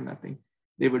is good for nothing.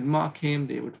 They would mock him.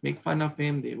 They would make fun of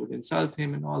him. They would insult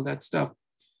him and all that stuff.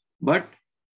 But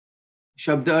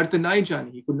Shabda Artha Nai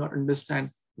Jani, he could not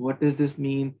understand what does this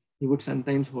mean. He would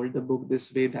sometimes hold the book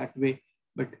this way, that way.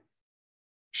 But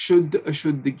Shuddha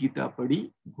Ashuddha Gita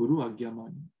Padi Guru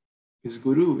Agyamani. His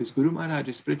Guru Maharaj,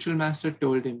 his spiritual master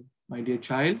told him, my dear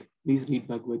child, please read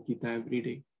Bhagavad Gita every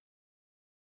day.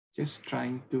 Just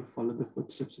trying to follow the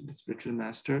footsteps of the spiritual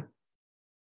master.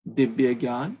 Dibya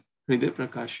Gyan Hriday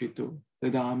Prakashito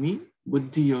Tadami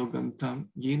Buddhi Yogam Tam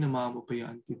Yena Mam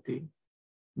Upayanti Te.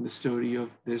 In the story of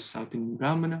this South Indian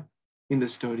Brahmana, in the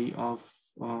story of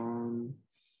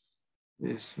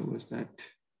Yes, who was that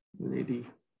lady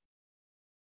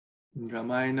in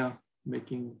Ramayana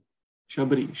making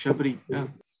Shabri, yeah,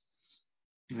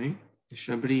 right?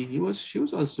 Shabri, she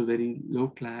was also very low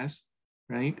class,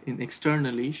 right? And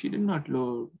externally, she did not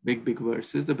know big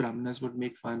verses. The Brahmanas would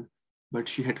make fun, but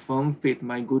she had firm faith.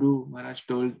 My Guru Maharaj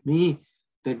told me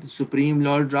that the Supreme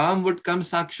Lord Ram would come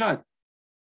Sakshat.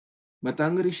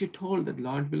 Matanga Rishi told that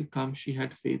Lord will come. She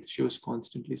had faith. She was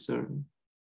constantly serving.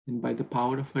 And by the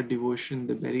power of her devotion,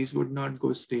 the berries would not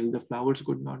go stale, the flowers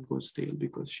would not go stale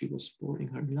because she was pouring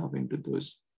her love into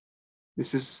those.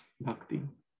 This is bhakti.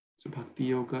 So bhakti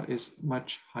yoga is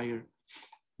much higher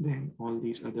than all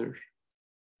these other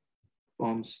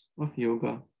forms of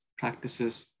yoga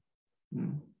practices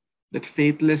that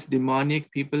faithless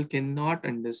demoniac people cannot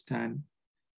understand.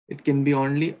 It can be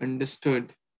only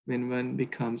understood when one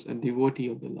becomes a devotee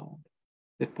of the Lord.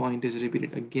 That point is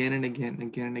repeated again and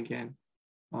again.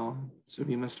 So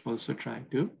we must also try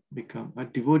to become a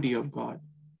devotee of God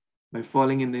by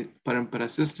following in the parampara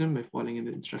system, by following in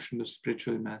the instruction of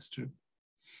spiritual master.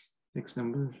 Next,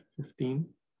 number 15.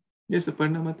 Yes,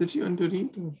 Aparna Mataji, you want to read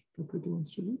or Prakriti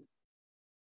wants to read?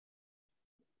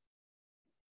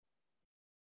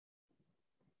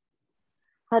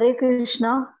 Hare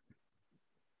Krishna.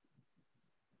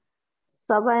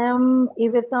 Savayam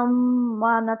ivitam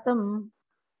manatam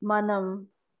manam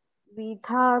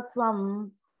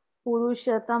vithatvam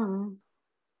purushatam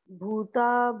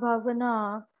bhuta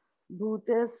bhavana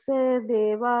bhutasya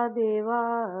deva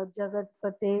deva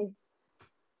jagatpate.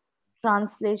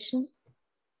 Translation.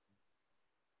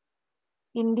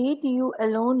 Indeed, you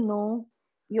alone know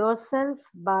yourself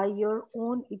by your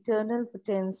own eternal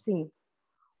potency,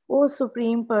 O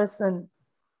Supreme Person,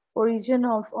 origin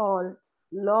of all,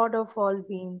 Lord of all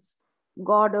beings,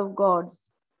 God of gods,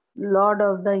 Lord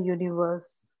of the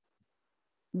universe.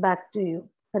 Back to you.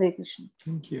 Hare Krishna.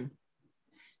 Thank you.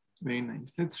 Very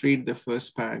nice. Let's read the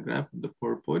first paragraph of the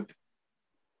purport.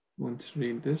 Let's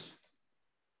read this.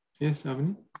 Yes,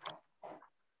 Avani?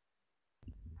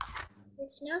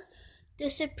 Krishna. The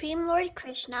Supreme Lord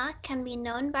Krishna can be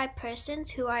known by persons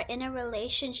who are in a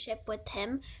relationship with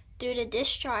him through the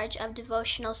discharge of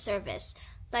devotional service,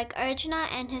 like Arjuna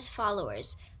and his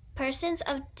followers. Persons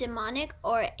of demonic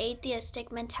or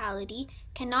atheistic mentality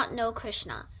cannot know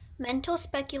Krishna. Mental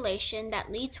speculation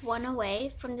that leads one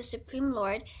away from the Supreme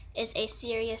Lord is a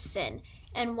serious sin,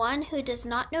 and one who does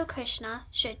not know Krishna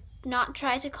should not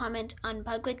try to comment on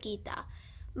Bhagavad Gita.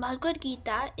 Bhagavad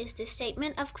Gita is the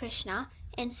statement of Krishna,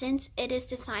 and since it is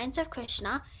the science of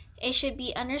Krishna, it should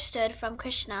be understood from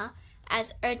Krishna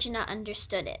as Arjuna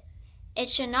understood it. It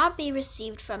should not be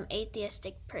received from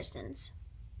atheistic persons.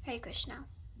 Hare Krishna.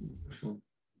 Beautiful.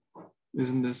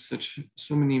 Isn't this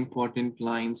so many important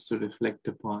lines to reflect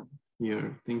upon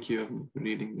here? Thank you for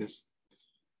reading this.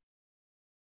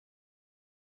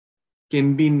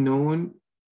 Can be known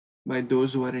by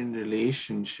those who are in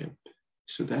relationship.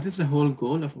 So that is the whole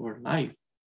goal of our life,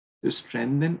 to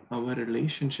strengthen our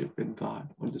relationship with God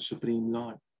or the Supreme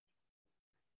Lord.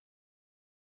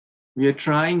 We are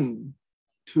trying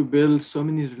to build so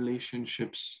many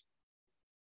relationships,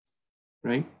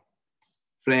 right?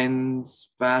 Friends,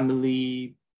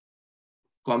 family,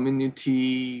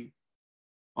 community,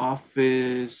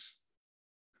 office,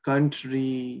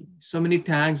 country, so many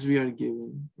tags we are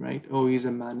given, right? Oh, he's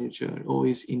a manager. Oh,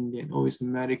 he's Indian. Oh, he's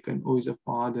American. Oh, he's a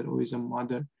father. Oh, he's a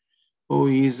mother. Oh,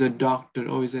 he's a doctor.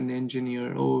 Oh, he's an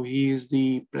engineer. Oh, he is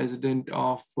the president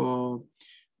of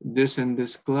this and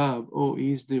this club. Oh,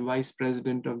 he's the vice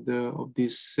president of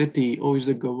this city. Oh, he's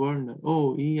the governor.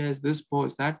 Oh, he has this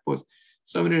post, that post.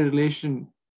 So many relation,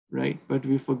 right? But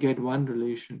we forget one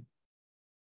relation,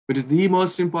 which is the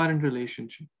most important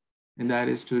relationship, and that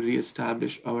is to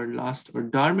reestablish our lost or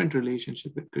dormant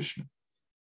relationship with Krishna.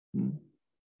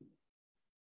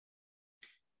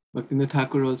 Bhaktivinoda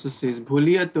Thakur also says,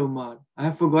 Bhuliya Tomar, I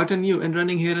have forgotten you, and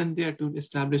running here and there to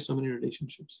establish so many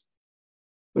relationships.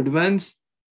 But once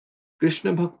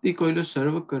Krishna Bhakti Koilo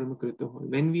Sarva Karma Krita Hoy,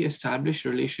 when we establish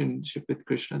relationship with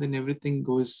Krishna, then everything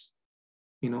goes,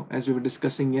 as we were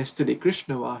discussing yesterday,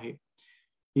 Krishna Vahe.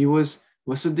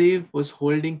 Vasudev was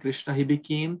holding Krishna. He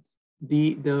became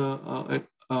a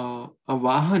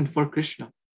Vahan for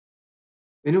Krishna.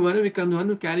 When you want to become the one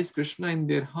who carries Krishna in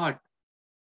their heart,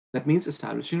 that means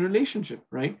establishing relationship,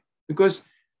 right? Because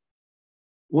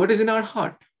what is in our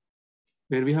heart?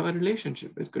 Where we have a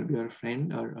relationship. It could be our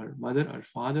friend, our mother, our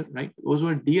father, right? Those who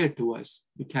are dear to us.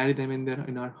 We carry them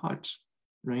in our hearts,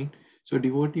 right? So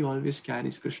devotee always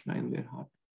carries Krishna in their heart.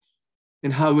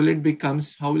 And how will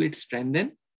it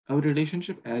strengthen our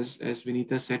relationship? As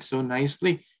Vinita said so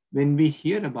nicely, when we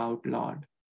hear about Lord,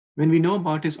 when we know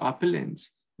about his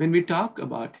opulence, when we talk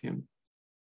about him.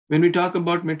 When we talk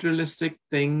about materialistic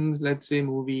things, let's say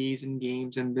movies and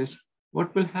games and this,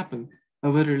 what will happen?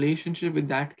 Our relationship with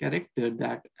that character,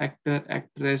 that actor,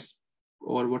 actress,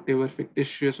 or whatever,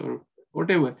 fictitious or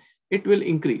whatever, it will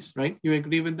increase, right? You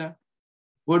agree with that?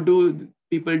 What do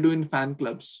people do in fan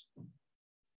clubs?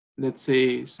 Let's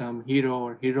say some hero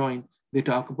or heroine, they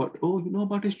talk about, oh, you know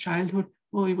about his childhood?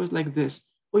 Oh, he was like this.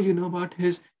 Oh, you know about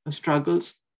his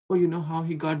struggles? Oh, you know how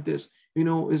he got this? You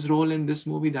know, his role in this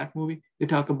movie, that movie? They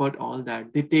talk about all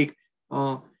that. They take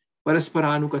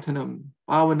Parasparanu Kathanam,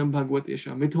 Pavanam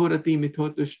Bhagvatesha, Mithorati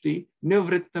Mithotushti,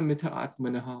 Nivritta Mitha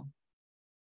Atmanaha.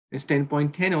 As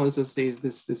 10.10 also says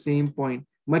this, the same point.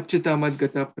 Machchita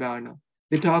Madgata Prana.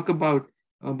 They talk about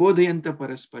Bodhayanta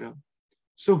Parasparam.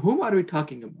 So whom are we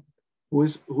talking about?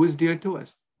 Who is dear to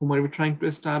us? Whom are we trying to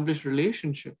establish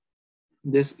relationship?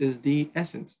 This is the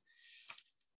essence.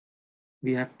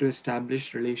 We have to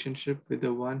establish relationship with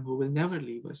the one who will never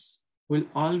leave us, who will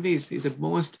always be the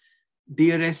most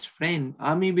dearest friend.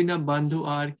 Ami bina bandhu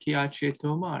ar kya che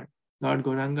tomar. Lord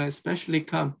Gauranga especially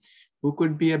come, who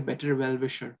could be a better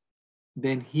well-wisher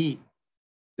than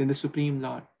the Supreme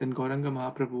Lord, than Gauranga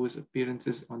Mahaprabhu's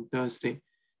appearances on Thursday.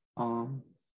 So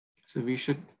we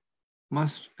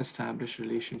must establish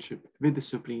relationship with the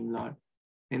Supreme Lord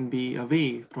and be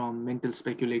away from mental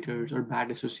speculators or bad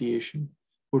association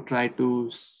who try to,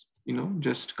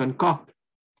 just concoct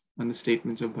on the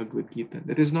statements of Bhagavad Gita.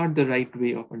 That is not the right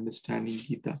way of understanding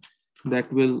Gita.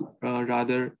 That will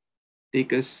rather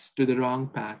take us to the wrong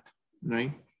path,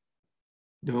 right?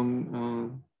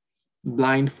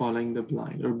 Blind following the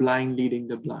blind, or blind leading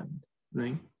the blind,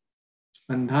 right?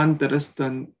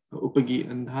 Andhantarastan upagi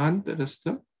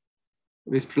andhantarasta.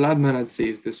 Prahlad Maharaj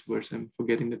says this verse. I'm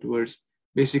forgetting that verse.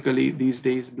 Basically, these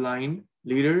days, blind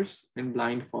leaders and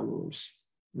blind followers,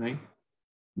 right?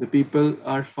 The people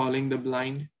are following the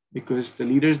blind because the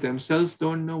leaders themselves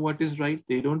don't know what is right.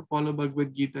 They don't follow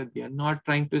Bhagavad Gita. They are not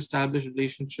trying to establish a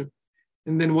relationship.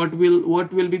 And then what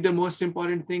will be the most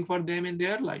important thing for them in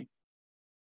their life?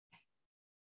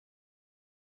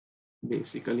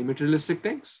 Basically, materialistic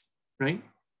things, right?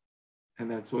 And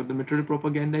that's what the material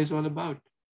propaganda is all about.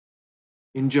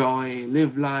 Enjoy,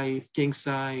 live life, king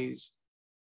size,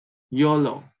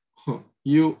 YOLO.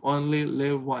 You only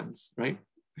live once, right?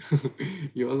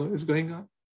 YOLO is going on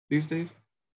these days.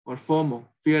 Or FOMO,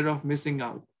 fear of missing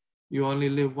out. You only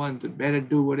live once. You better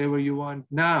do whatever you want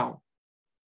now,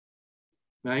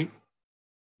 right?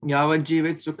 Yavat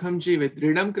jivit sukham jivit,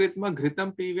 ridam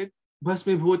kritmaghritam pivit,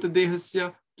 bhasmi bhut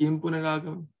dehasya kim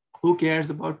punaragam. Who cares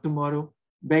about tomorrow?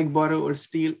 Beg, borrow, or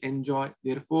steal, enjoy.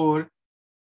 Therefore,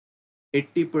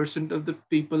 80% of the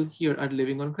people here are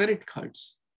living on credit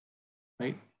cards,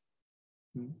 right?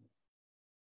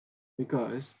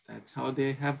 Because that's how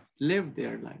they have lived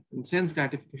their life. And sense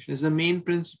gratification is the main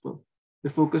principle. The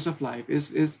focus of life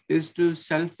is to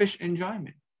selfish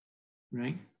enjoyment,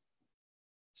 right?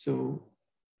 So,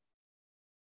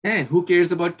 and who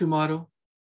cares about tomorrow?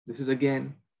 This is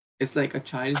again, it's like a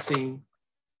child saying,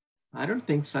 I don't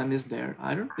think sun is there.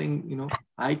 I don't think,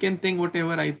 I can think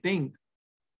whatever I think,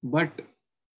 but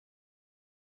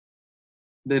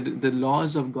the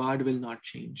laws of God will not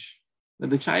change.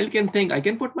 The child can think, I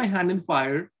can put my hand in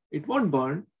fire, it won't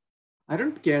burn. I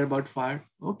don't care about fire.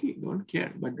 Okay, don't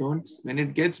care, but when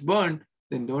it gets burned,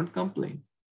 then don't complain.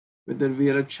 Whether we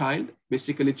are a child,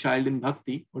 basically child in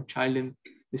bhakti or child in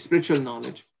the spiritual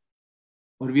knowledge,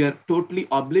 or we are totally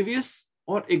oblivious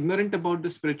or ignorant about the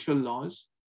spiritual laws,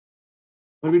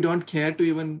 or we don't care to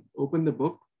even open the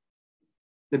book,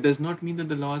 that does not mean that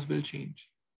the laws will change.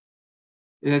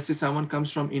 Let's say someone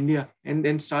comes from India and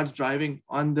then starts driving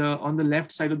on the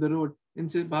left side of the road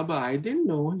and says, Baba, I didn't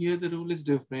know here the rule is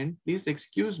different. Please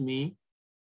excuse me.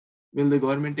 Will the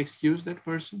government excuse that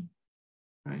person?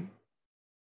 Right?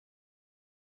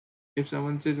 If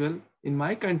someone says, well, in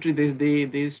my country,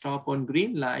 they stop on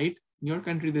green light. In your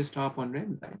country, they stop on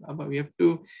red light. Baba, we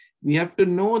have to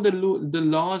know the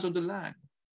laws of the land,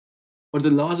 or the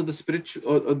laws of the spiritual,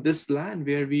 or this land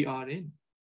where we are in.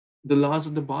 The laws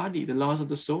of the body, the laws of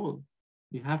the soul.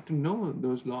 You have to know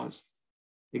those laws.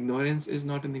 Ignorance is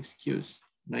not an excuse,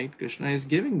 right? Krishna is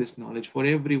giving this knowledge for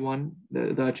everyone.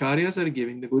 The acharyas are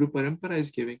giving, the Guru Parampara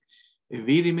is giving. If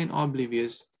we remain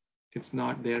oblivious, it's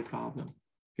not their problem.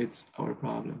 It's our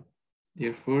problem.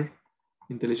 Therefore,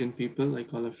 intelligent people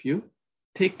like all of you,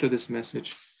 take to this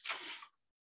message.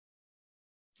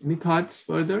 Any thoughts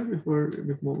further before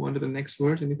we move on to the next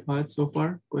verse? Any thoughts so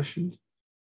far? Questions?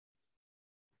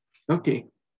 Okay,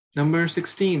 number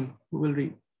 16, who will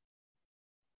read?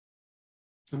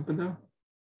 Sampada?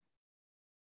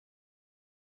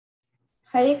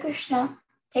 Hare Krishna.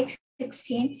 Text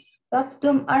 16.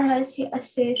 Vaktum arhasya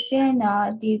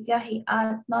asesena divyahi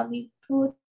atma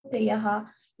vibhutayaha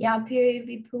yapir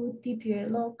vibhutipir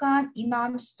lokan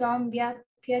imam stam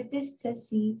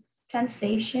vyapyatistasi.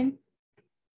 Translation.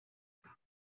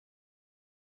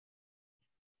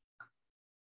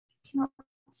 Cannot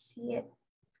see it.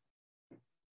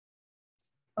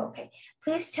 Okay.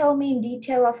 Please tell me in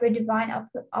detail of your divine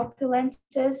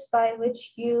opulences by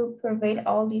which you pervade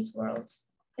all these worlds.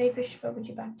 Hare Krishna,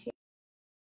 Prabhuji, back to you.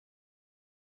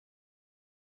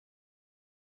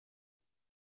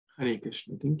 Hare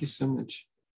Krishna. Thank you so much.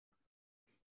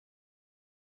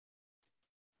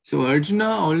 So Arjuna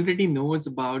already knows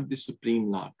about the Supreme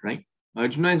Lord, right?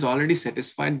 Arjuna is already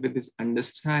satisfied with his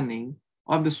understanding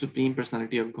of the Supreme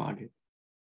Personality of Godhead,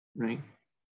 right?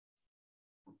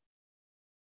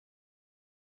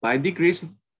 By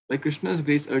Krishna's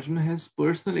grace, Arjuna has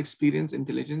personal experience,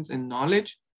 intelligence, and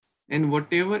knowledge, and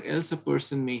whatever else a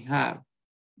person may have,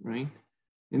 right?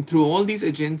 And through all these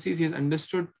agencies, he has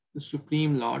understood the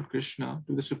Supreme Lord Krishna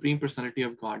to the Supreme Personality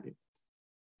of Godhead.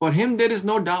 For him, there is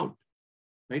no doubt,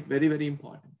 right? Very, very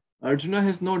important. Arjuna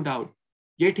has no doubt.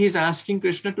 Yet he is asking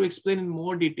Krishna to explain in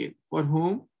more detail. For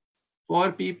whom?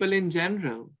 For people in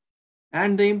general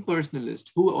and the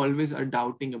impersonalists who always are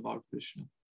doubting about Krishna,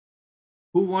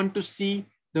 who want to see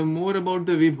the more about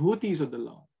the vibhutis of the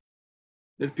Lord.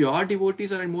 The pure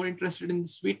devotees are more interested in the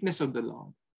sweetness of the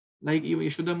Lord. Like even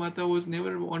Yashoda Mata was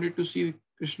never wanted to see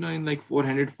Krishna in like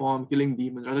four-handed form, killing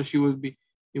demons. Rather, she would be,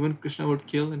 even Krishna would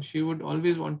kill, and she would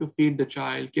always want to feed the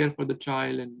child, care for the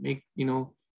child, and make,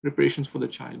 preparations for the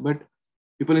child. But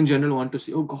people in general want to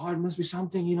see, oh, God must be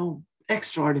something,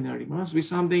 extraordinary. Must be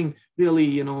something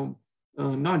really,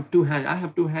 not two hands. I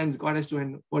have two hands. God has two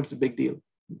hands. What's the big deal?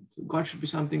 God should be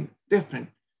something different.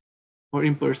 Or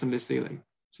impersonalists say like,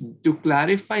 so to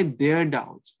clarify their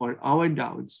doubts or our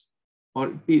doubts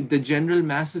or the general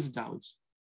masses doubts,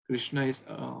 Krishna is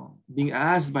being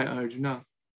asked by Arjuna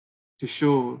to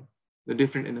show the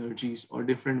different energies or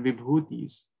different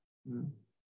vibhutis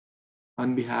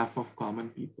on behalf of common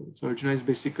people. So Arjuna is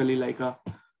basically like a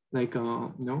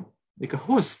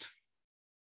host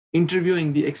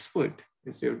interviewing the expert,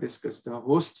 as we have discussed. The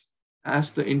host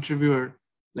asks the interviewer,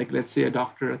 like let's say a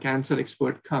doctor, a cancer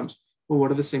expert comes, oh,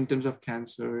 what are the symptoms of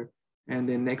cancer? And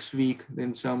then next week,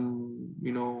 then some,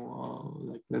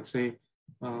 like let's say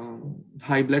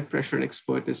high blood pressure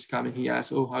expert is coming. He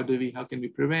asks, oh, how can we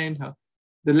prevent?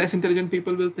 The less intelligent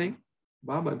people will think,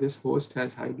 Baba, this host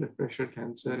has high blood pressure,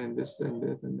 cancer, and this and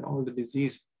that, and all the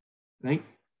disease, right?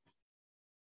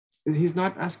 He's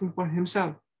not asking for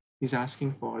himself. He's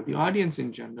asking for the audience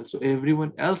in general, so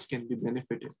everyone else can be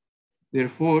benefited.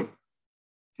 Therefore,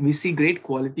 we see great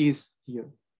qualities here.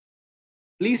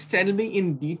 Please tell me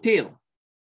in detail.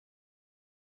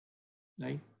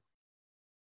 Right?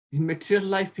 In material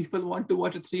life, people want to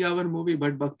watch a 3-hour movie,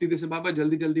 but Bhakti, they say, Baba,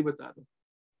 jaldi jaldi bata do.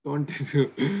 Don't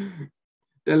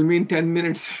tell me in 10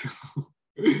 minutes.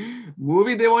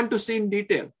 Movie they want to see in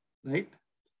detail, right?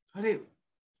 Hare,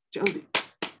 jaldi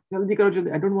karo,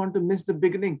 jaldi. I don't want to miss the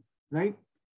beginning, right?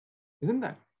 Isn't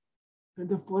that?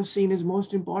 The first scene is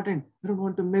most important. I don't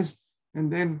want to miss.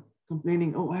 And then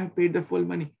complaining, oh, I have paid the full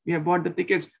money. We have bought the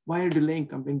tickets. Why are you delaying?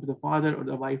 Complaining to the father or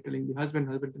the wife, telling the husband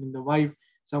telling the wife.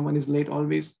 Someone is late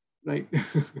always, right?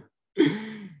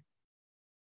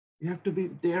 You have to be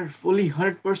there fully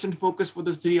 100% focused for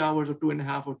those 3 hours or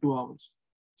 2.5 or 2 hours.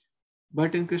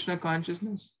 But in Krishna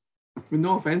consciousness, with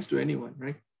no offense to anyone,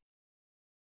 right?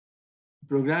 The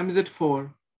program is at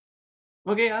 4.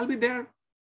 Okay, I'll be there.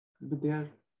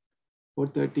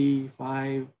 4:30,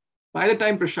 5. By the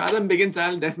time Prasadam begins,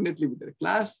 I'll definitely be there.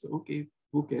 Class, okay,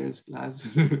 who cares? Class.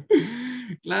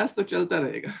 Class to chalta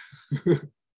rahega.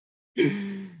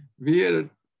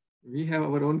 We have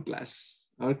our own class.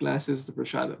 Our class is the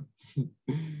Prasadam.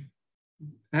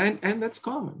 and that's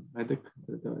common. By the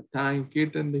time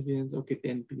Kirtan begins, okay,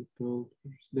 10 people,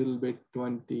 little bit,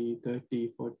 20,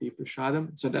 30, 40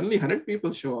 Prasadam. Suddenly 100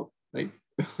 people show up, right?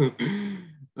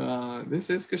 This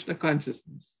is Krishna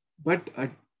consciousness. But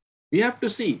we have to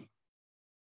see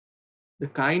the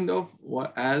kind of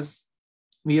as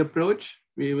we approach,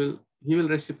 he will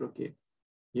reciprocate.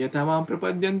 Yatamam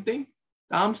prapadyante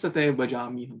tam satay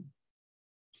bhajamiham.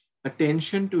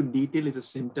 Attention to detail is a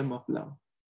symptom of love.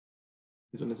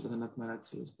 Radhanath Maharaj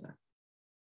says that.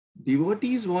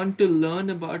 Devotees want to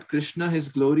learn about Krishna, his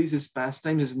glories, his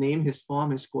pastime, his name, his form,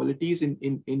 his qualities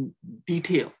in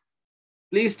detail.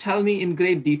 Please tell me in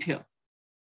great detail.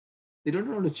 They don't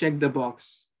want to check the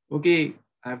box. Okay,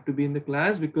 I have to be in the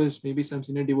class because maybe some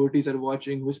senior devotees are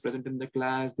watching who's present in the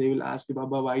class. They will ask you,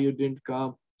 Baba, why you didn't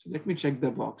come? So let me check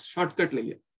the box. Shortcut le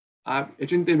liya.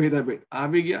 Achinte bheda bit. Aa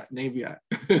bhi gaya, nahi bhi aaya.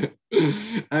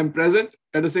 I'm present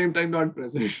at the same time not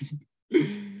present.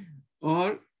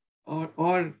 or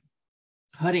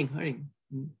hurrying.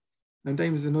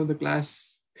 Sometimes, the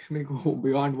class may go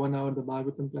beyond 1 hour, the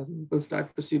Bhagavatam class. People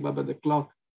start to see, Baba, the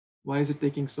clock. Why is it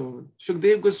taking so long?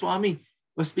 Shukdev Goswami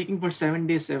was speaking for 7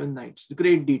 days, 7 nights,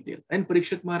 great detail. And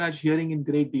Parikshit Maharaj hearing in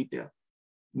great detail.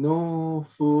 No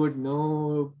food,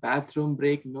 no bathroom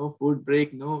break, no food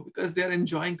break, no, because they are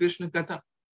enjoying Krishna Katha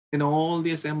in all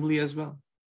the assembly as well,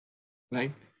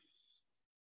 right?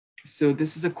 So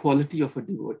this is a quality of a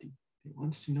devotee. They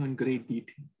want to know in great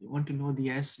detail. They want to know the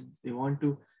essence. They want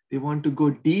to go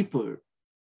deeper.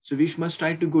 So we must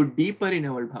try to go deeper in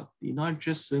our bhakti, not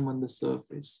just swim on the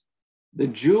surface. The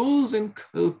jewels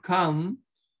will come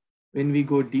when we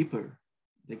go deeper.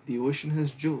 Like the ocean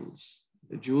has jewels.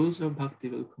 The jewels of bhakti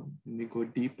will come when we go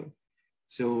deeper.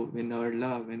 So when our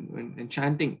love and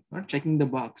chanting, not checking the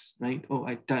box, right? Oh,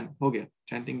 I've done. Ho gaya.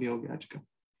 Chanting bhi ho gaya aaj ka.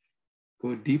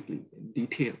 Go deeply, in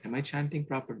detail. Am I chanting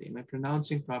properly? Am I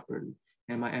pronouncing properly?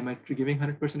 Am I giving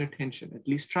 100% attention? At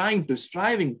least trying to,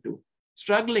 striving to,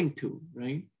 struggling to,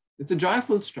 right? It's a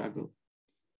joyful struggle.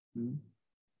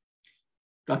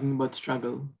 Talking about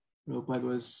struggle, Prabhupada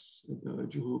was at the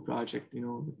Juhu project, he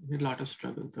had a lot of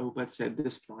struggle. Prabhupada said,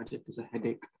 this project is a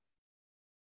headache.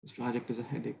 This project is a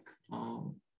headache.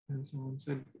 And someone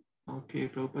said, okay,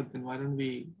 Prabhupada, then why don't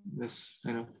we just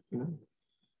kind of,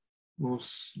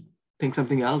 think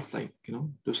something else, like,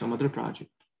 do some other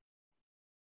project.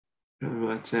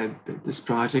 Prabhupada said that this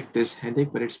project is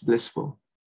headache, but it's blissful.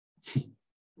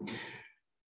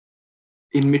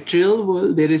 In material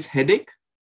world, there is headache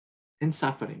and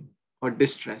suffering or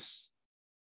distress.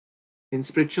 In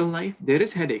spiritual life, there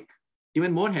is headache,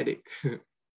 even more headache,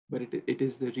 but it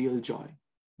is the real joy.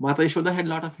 Mata Yashoda had a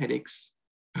lot of headaches,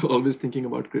 always thinking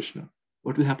about Krishna.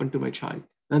 What will happen to my child?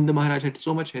 Nanda Maharaj had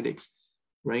so much headaches,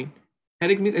 right?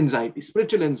 Headache means anxiety,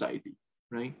 spiritual anxiety,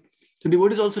 right? So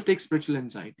devotees also take spiritual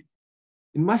anxiety.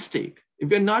 It must take. If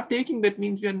we are not taking, that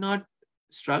means we are not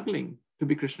struggling to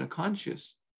be Krishna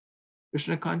conscious.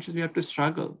 Krishna conscious, we have to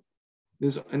struggle.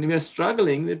 And if we are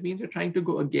struggling, that means we're trying to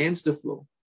go against the flow.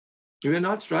 If we are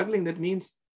not struggling, that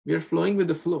means we are flowing with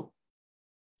the flow,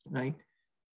 right?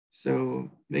 So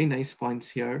very nice points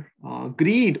here.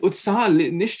 Greed, utsaha,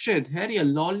 nishchad, harya,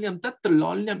 lolyam, tatra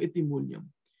lolyam iti mulyam.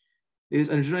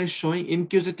 Arjuna is showing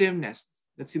inquisitiveness.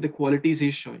 Let's see the qualities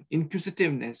he's showing.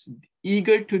 Inquisitiveness,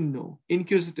 eager to know,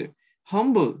 inquisitive,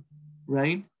 humble,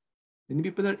 right? Many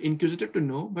people are inquisitive to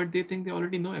know, but they think they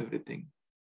already know everything.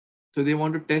 So they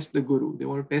want to test the guru. They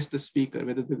want to test the speaker,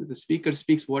 whether the speaker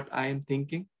speaks what I am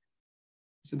thinking.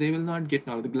 So they will not get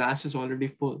now. The glass is already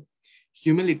full.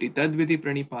 Humility, tadviti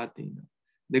pranipatina.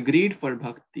 The greed for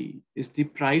bhakti is the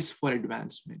price for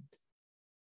advancement.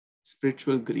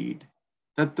 Spiritual greed.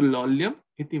 Tatra lolyam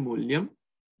iti mulyam.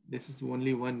 This is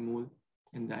only one mool,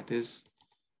 and that is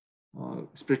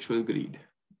spiritual greed.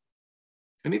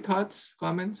 Any thoughts,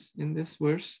 comments in this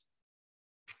verse?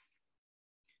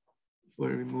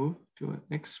 Before we move to the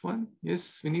next one.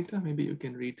 Yes, Vinita, maybe you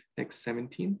can read text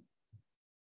 17.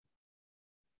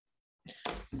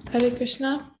 Hare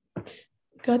Krishna.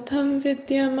 Katham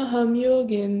vidyam aham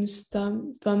yogim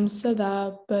tvam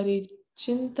sada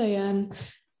parichintayan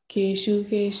keshu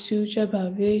keshu cha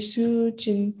bhaveshu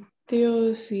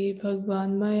chintyosi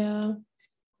bhagwan maya.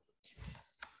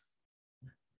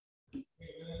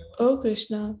 O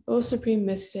Krishna, O Supreme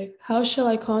Mystic, how shall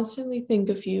I constantly think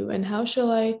of you, and how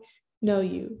shall I know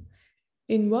you?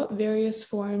 In what various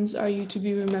forms are you to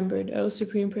be remembered, O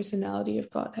Supreme Personality of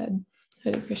Godhead?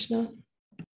 Hare Krishna.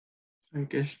 Hare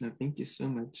Krishna, thank you so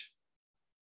much.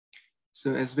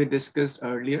 So as we discussed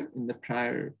earlier in the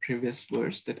previous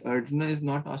verse, that Arjuna is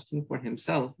not asking for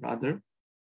himself, rather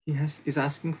is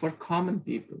asking for common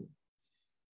people.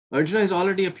 Arjuna is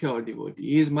already a pure devotee.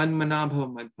 He is man mana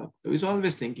bhava mad bhakta. He's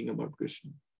always thinking about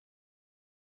Krishna.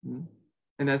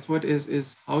 And that's what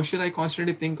is how should I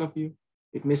constantly think of you?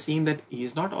 It may seem that he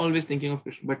is not always thinking of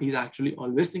Krishna, but he's actually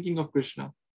always thinking of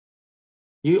Krishna.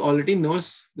 He already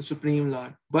knows the Supreme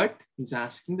Lord, but he's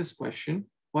asking this question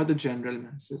for the general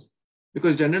masses.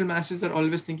 Because general masses are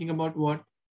always thinking about what?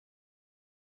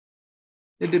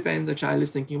 It depends. The child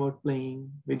is thinking about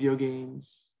playing video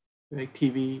games, like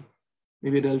TV.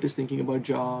 Maybe adult is thinking about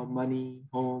job, money,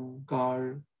 home,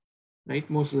 car, right?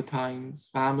 Most of the times,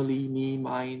 family, me,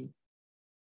 mine.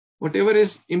 Whatever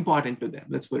is important to them,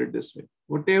 let's put it this way.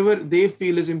 Whatever they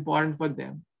feel is important for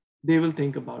them, they will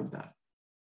think about that,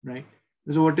 right?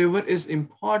 So whatever is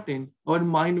important, our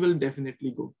mind will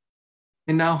definitely go.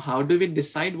 And now how do we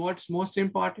decide what's most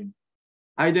important?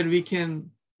 Either we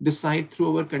can decide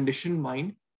through our conditioned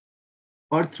mind,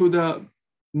 or through the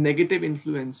negative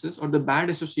influences or the bad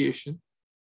association,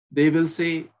 they will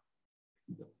say,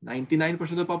 99%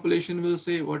 of the population will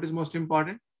say, what is most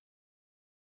important?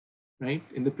 Right?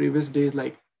 In the previous days,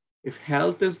 like if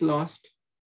health is lost,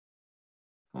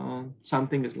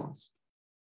 something is lost.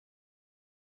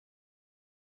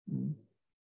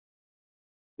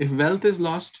 If wealth is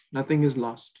lost, nothing is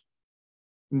lost.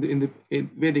 In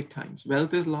Vedic times,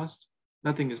 wealth is lost,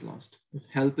 nothing is lost. If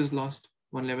health is lost,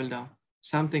 one level down,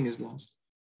 something is lost.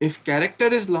 If character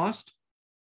is lost,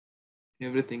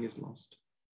 everything is lost.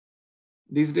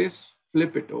 These days,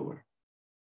 flip it over.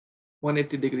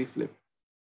 180-degree flip.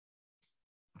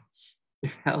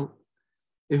 If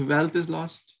wealth is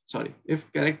lost,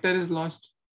 if character is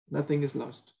lost, nothing is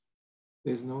lost.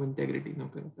 There's no integrity, no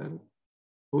character.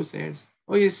 Who says?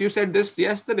 Oh, yes, you said this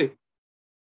yesterday.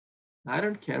 I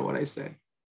don't care what I said.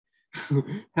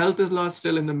 Health is lost,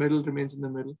 still in the middle, remains in the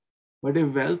middle. But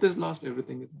if wealth is lost,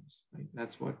 everything is lost. Right?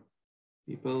 That's what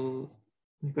people,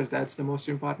 because that's the most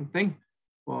important thing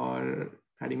for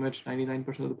pretty much 99%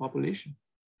 of the population.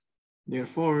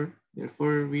 Therefore,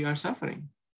 we are suffering.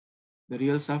 The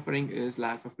real suffering is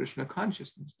lack of Krishna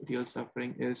consciousness. The real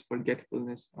suffering is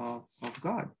forgetfulness of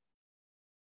God.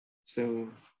 So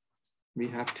we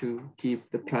have to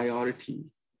keep the priority.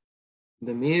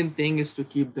 The main thing is to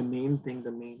keep the main thing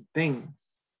the main thing.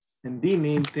 And the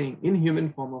main thing in human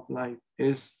form of life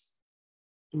is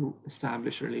to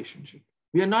establish a relationship.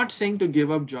 We are not saying to give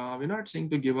up job. We're not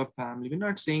saying to give up family. We're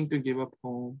not saying to give up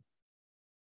home.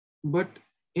 But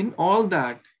in all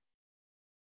that,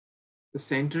 the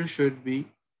center should be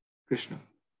Krishna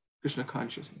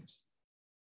consciousness.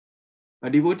 A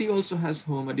devotee also has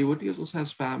home. A devotee also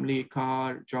has family,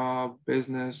 car, job,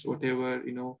 business, whatever,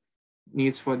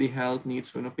 needs for the health, needs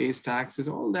for, pays taxes,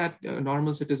 all that a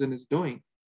normal citizen is doing.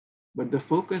 But the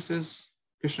focus is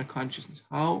Krishna consciousness,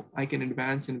 how I can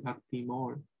advance in bhakti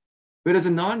more. Whereas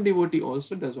a non-devotee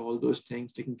also does all those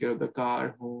things, taking care of the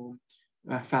car, home,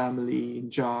 family,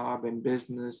 job, and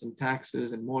business, and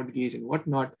taxes, and mortgage, and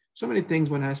whatnot. So many things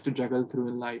one has to juggle through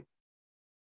in life.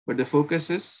 But the focus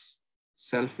is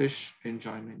selfish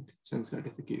enjoyment, sense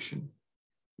gratification.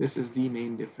 This is the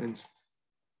main difference.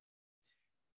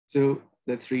 So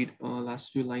let's read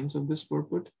last few lines of this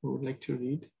purport. Who would like to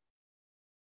read?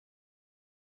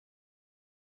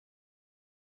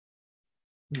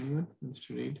 Anyone wants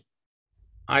to read?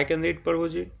 I can read,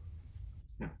 Prabhuji.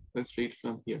 Yeah, let's read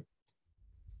from here.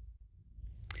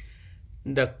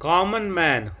 The common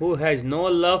man who has no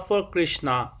love for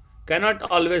Krishna cannot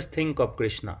always think of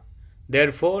Krishna.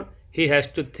 Therefore, he has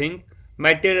to think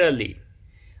materially.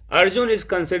 Arjuna is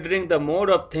considering the mode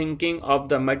of thinking of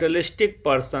the materialistic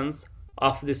persons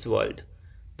of this world.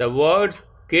 The words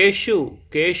Keshu,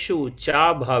 Keshu,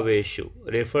 Cha Bhaveshu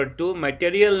refer to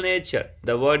material nature.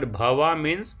 The word Bhava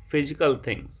means physical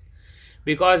things.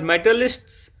 Because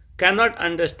materialists cannot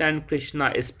understand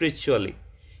Krishna spiritually,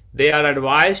 they are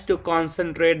advised to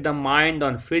concentrate the mind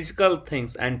on physical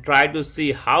things and try to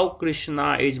see how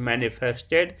Krishna is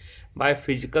manifested by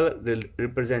physical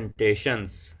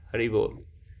representations. Hari Bol.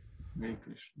 Hare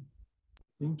Krishna.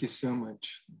 Thank you so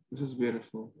much. This is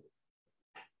beautiful.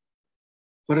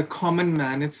 For a common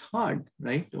man, it's hard,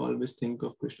 right, to always think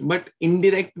of Krishna. But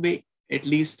indirect way, at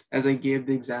least as I gave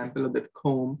the example of that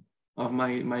comb of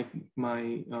my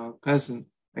cousin,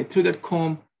 right? Through that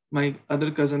comb, my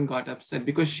other cousin got upset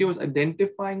because she was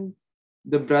identifying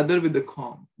the brother with the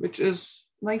comb, which is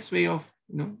a nice way of,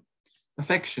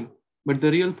 affection. But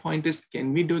the real point is,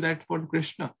 can we do that for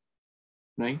Krishna,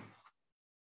 right?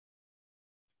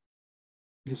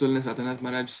 His Holiness Radhanath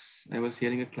Maharaj, I was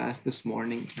hearing a class this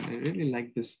morning, and I really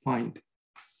like this point,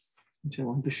 which I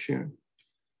want to share.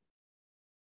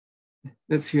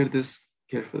 Let's hear this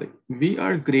carefully. We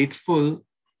are grateful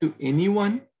to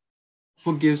anyone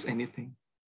who gives anything.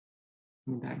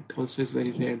 That also is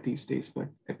very rare these days, but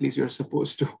at least you're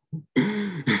supposed to.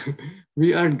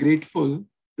 We are grateful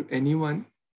to anyone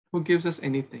who gives us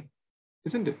anything,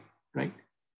 isn't it? Right?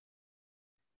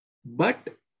 But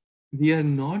we are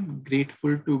not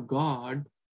grateful to God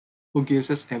who gives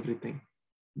us everything.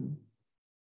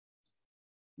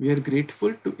 We are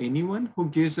grateful to anyone who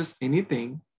gives us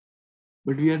anything,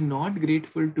 but we are not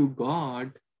grateful to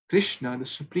God, Krishna, the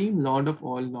Supreme Lord of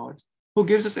all Lords, who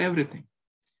gives us everything.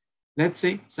 Let's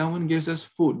say someone gives us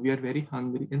food, we are very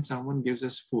hungry, and someone gives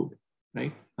us food,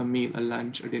 right? A meal, a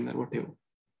lunch, a dinner, whatever.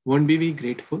 Won't we be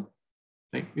grateful?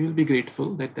 Right? We will be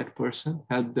grateful that that person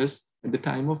helped us at the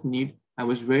time of need. I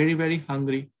was very, very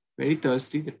hungry, very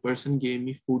thirsty. That person gave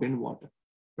me food and water,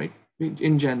 right?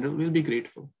 In general, we'll be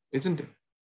grateful, isn't it?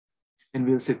 And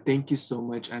we'll say, thank you so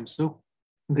much. I'm so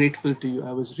grateful to you.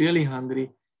 I was really hungry.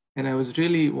 And I was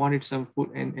really wanted some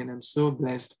food, and I'm so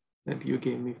blessed that you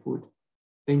gave me food.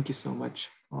 Thank you so much.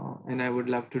 And I would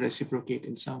love to reciprocate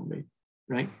in some way,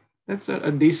 right? That's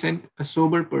a decent, a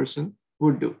sober person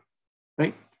would do,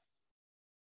 right?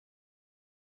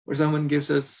 Or someone gives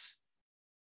us,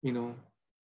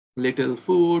 little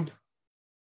food,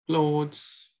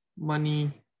 clothes,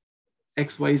 money,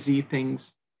 XYZ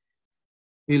things,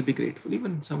 we'll be grateful.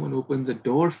 Even someone opens a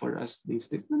door for us these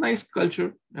days. It's a nice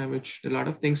culture, which a lot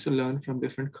of things to learn from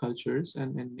different cultures.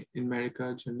 And in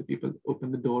America, generally people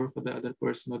open the door for the other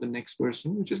person or the next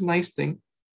person, which is a nice thing.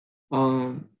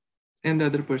 And the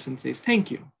other person says,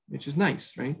 thank you, which is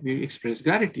nice, right? We express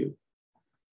gratitude.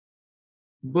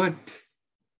 But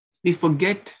we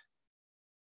forget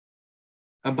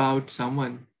about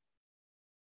someone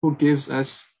who gives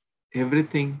us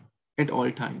everything at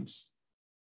all times,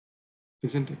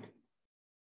 isn't it?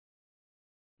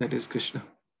 That is Krishna.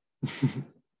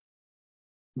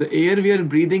 The air we are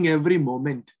breathing every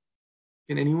moment,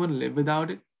 can anyone live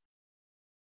without it?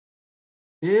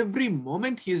 Every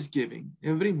moment he is giving,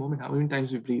 every moment. How many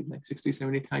times we breathe? Like 60,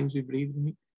 70 times we breathe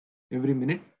every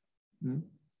minute.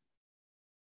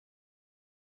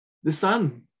 The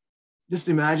sun, just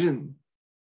imagine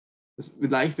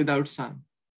with life without sun,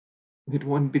 it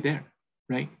won't be there,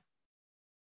 right?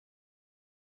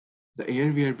 The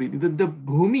air we are breathing, the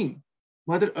bhumi,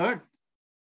 Mother Earth,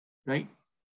 right?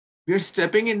 We are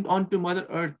stepping onto Mother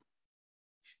Earth.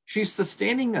 She's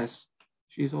sustaining us.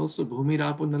 She's also bhumi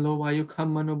rapo nalo vayu kham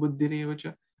mano buddhi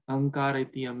revacha ankara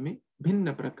iti amme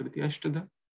bhinna prakriti ashtada.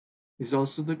 Is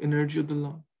also the energy of the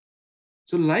Lord.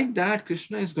 So like that,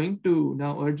 Krishna is going to,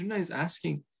 now Arjuna is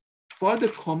asking for the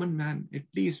common man, at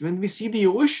least when we see the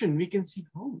ocean, we can see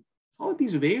how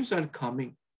these waves are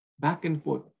coming back and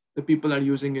forth. The people are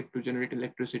using it to generate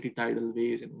electricity, tidal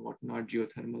waves and whatnot,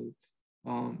 geothermal.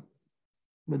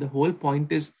 But the whole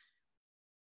point is,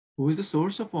 who is the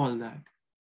source of all that?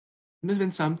 Because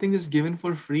when something is given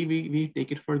for free, we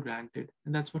take it for granted.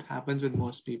 And that's what happens with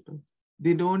most people.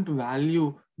 They don't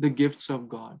value the gifts of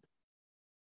God.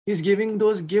 He's giving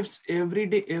those gifts every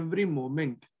day, every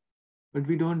moment, but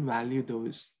we don't value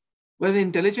those. Well, an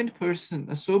intelligent person,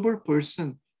 a sober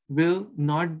person will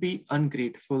not be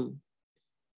ungrateful,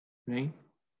 right?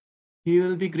 He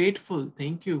will be grateful.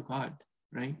 Thank you, God,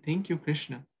 right? Thank you,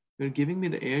 Krishna. You're giving me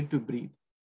the air to breathe.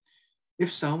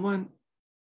 If someone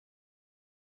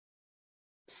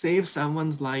saves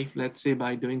someone's life, let's say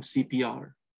by doing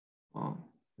CPR,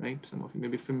 right? Some of you may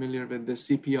be familiar with the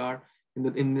CPR. In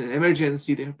an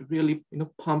emergency, they have to really,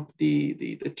 pump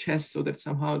the chest so that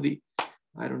somehow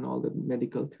I don't know all the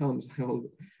medical terms.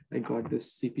 I got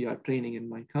this CPR training in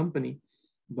my company,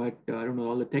 but I don't know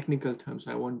all the technical terms.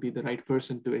 I won't be the right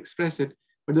person to express it.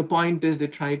 But the point is, they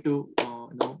try to,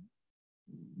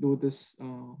 do this,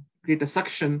 create a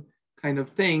suction kind of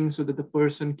thing so that the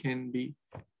person can be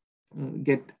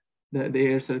get the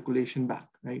air circulation back,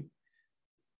 right?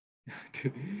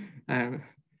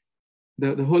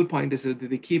 The whole point is that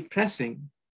they keep pressing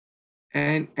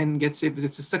and get saved.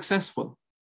 It's successful.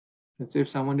 Let's say if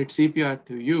someone did CPR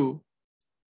to you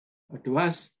or to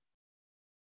us,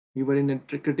 we were in a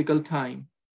critical time,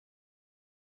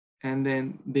 and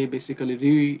then they basically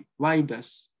revived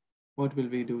us. What will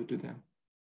we do to them?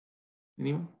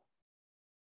 Anyone?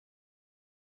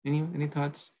 Any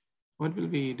thoughts? What will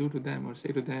we do to them or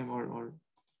say to them or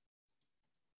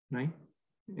right?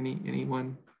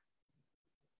 Anyone?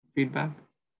 Feedback?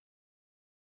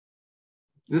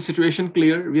 Is the situation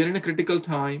clear? We are in a critical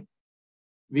time.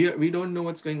 We don't know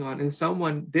what's going on, and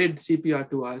someone did CPR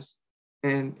to us,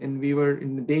 and we were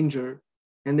in danger,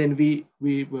 and then we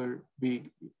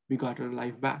got our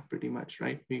life back pretty much,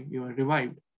 right? We were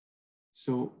revived.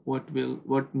 So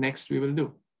what next we will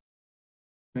do,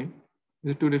 right?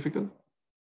 Is it too difficult?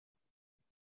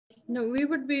 No, we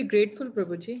would be grateful,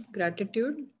 Prabhuji.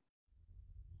 Gratitude.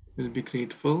 We'll be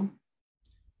grateful.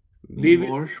 We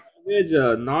will always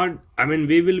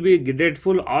we will be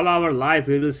grateful all our life.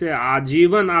 We will say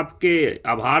आजीवन आपके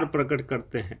आभार प्रकट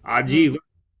करते हैं, आजीवन,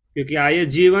 क्योंकि ये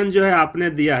जीवन जो है आपने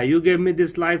दिया है. You gave me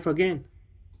this life again.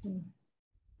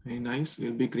 Very nice.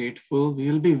 We'll be grateful. We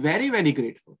will be very, very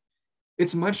grateful.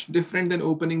 It's much different than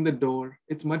opening the door.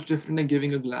 It's much different than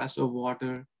giving a glass of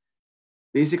water.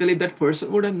 Basically, that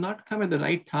person would have not come at the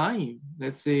right time.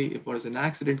 Let's say if it was an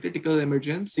accident, critical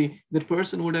emergency, that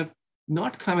person would have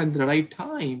not come at the right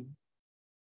time.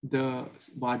 The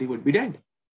body would be dead.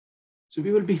 So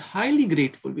we will be highly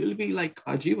grateful. We will be like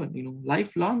Ajivan,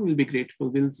 lifelong we'll be grateful.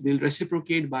 We'll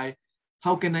reciprocate by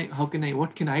what can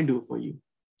I do for you,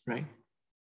 right?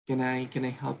 Can I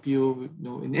help you,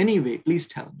 in any way? Please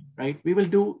tell me, right? We will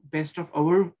do best of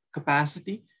our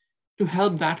capacity to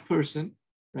help that person,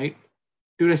 right,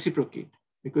 to reciprocate,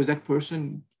 because that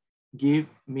person gave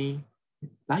me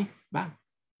life back.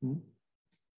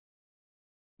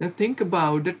 Now think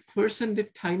about that person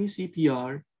did tiny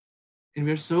CPR, and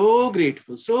we're so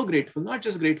grateful, not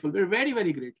just grateful, we're very,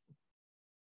 very grateful.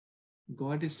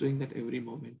 God is doing that every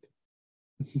moment,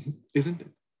 isn't it?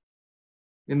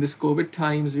 In this COVID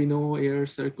times, we know air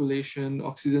circulation,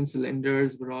 oxygen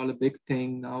cylinders were all a big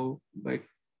thing. Now, by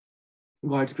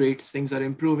God's grace, things are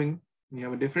improving. We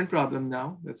have a different problem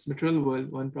now. That's material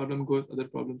world. One problem goes, other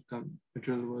problems come.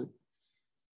 Material world.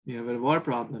 We have a war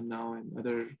problem now, and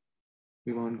other,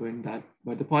 we won't go in that.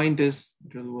 But the point is,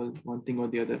 material world, one thing or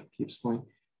the other keeps going.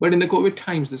 But in the COVID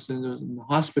times, this was in the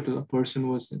hospital, a person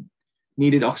was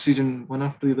needed oxygen, one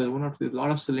after the other, a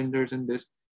lot of cylinders in this.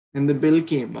 And the bill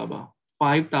came, Baba,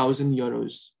 5,000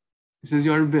 euros. This is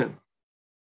your bill.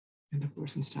 And the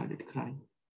person started crying.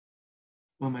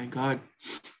 Oh my God,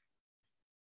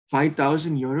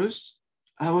 5,000 euros?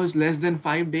 I was less than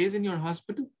 5 days in your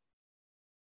hospital.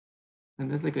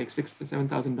 And that's like $6,000 to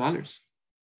 $7,000.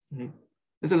 Right?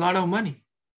 That's a lot of money.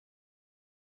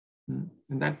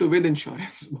 And that too with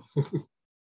insurance.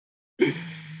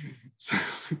 So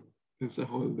it's a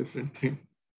whole different thing.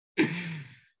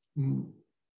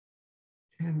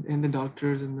 And the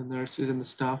doctors and the nurses and the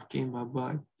staff came up.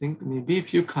 I think maybe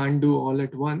if you can't do all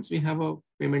at once, we have a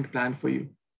payment plan for you.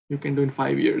 You can do in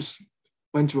 5 years.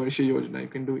 Panchvarsha Yojana, you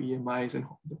can do EMIs and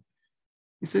all that.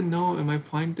 He said, no, and my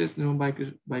point is,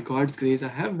 by God's grace, I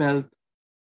have wealth.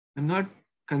 I'm not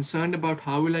concerned about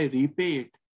how will I repay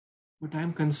it, but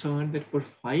I'm concerned that for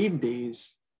 5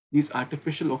 days, these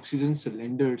artificial oxygen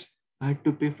cylinders, I had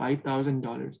to pay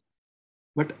 $5,000.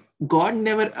 But God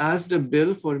never asked a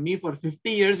bill for me. For 50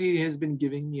 years, He has been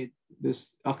giving me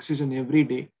this oxygen every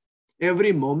day,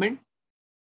 every moment.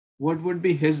 What would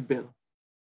be His bill?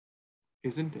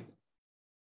 Isn't it?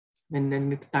 And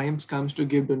then it times comes to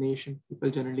give donation, people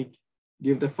generally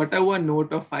give the fatawa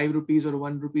note of 5 rupees or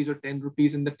 1 rupees or 10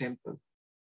 rupees in the temple.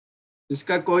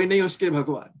 Jiska koi nahi uske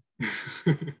bhagwan.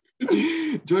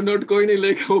 Jo note koi nahi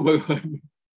lekha wo bhagwan.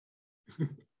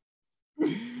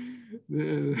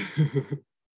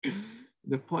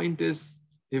 The point is,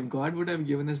 if God would have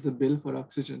given us the bill for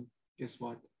oxygen, guess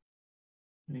what?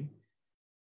 Right?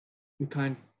 We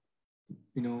can't,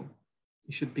 you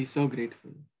should be so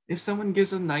grateful. If someone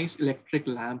gives a nice electric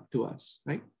lamp to us,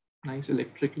 right? Nice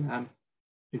electric lamp,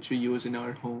 which we use in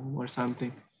our home or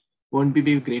something, won't we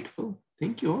be grateful?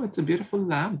 Thank you. Oh, it's a beautiful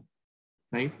lamp,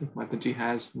 right? Mataji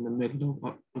has in the middle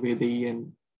of Vedai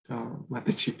and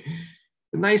Mataji.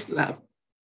 A nice lamp.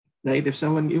 Right? If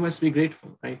someone, you must be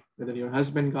grateful, right? Whether your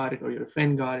husband got it or your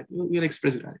friend got it, you'll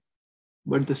express gratitude.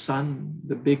 But the sun,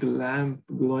 the big lamp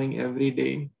glowing every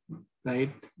day,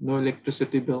 right? No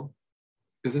electricity bill,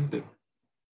 isn't it?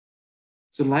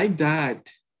 So like that,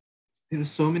 there are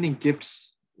so many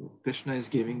gifts Krishna is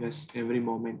giving us every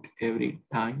moment, every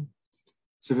time.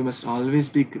 So we must always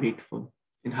be grateful.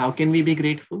 And how can we be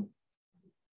grateful?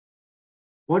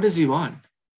 What does He want?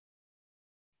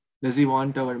 Does He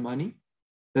want our money?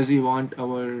 Does He want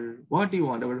what do you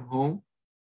want? Our home?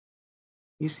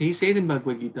 He says in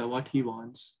Bhagavad Gita what He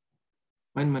wants.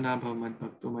 Become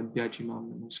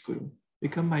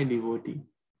my devotee.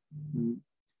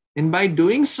 And by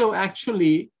doing so,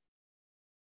 actually,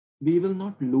 we will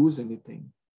not lose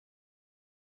anything.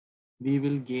 We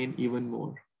will gain even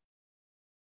more.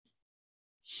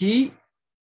 He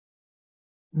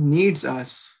needs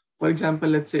us. For example,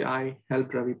 let's say I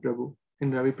help Ravi Prabhu,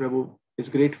 and Ravi Prabhu is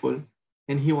grateful,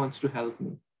 and he wants to help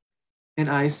me. And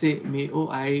I say,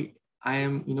 I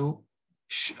am,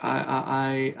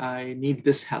 I need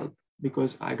this help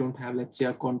because I don't have, let's say,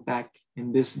 a contact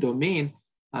in this domain.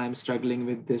 I'm struggling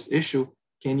with this issue.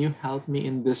 Can you help me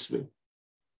in this way?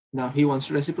 Now he wants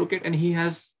to reciprocate and he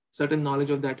has certain knowledge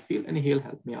of that field and he'll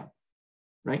help me out,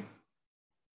 right?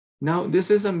 Now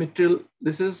this is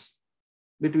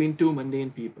between two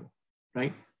mundane people,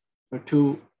 right? Or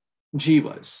two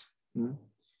jivas.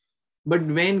 But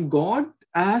when God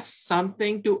asks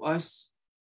something to us,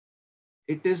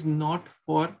 it is not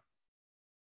for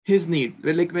His need.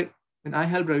 Like when I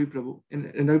help Ravi Prabhu,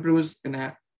 and Ravi Prabhu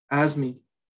asked me,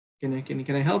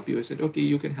 can I help you? I said, okay,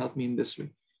 you can help me in this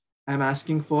way. I'm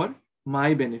asking for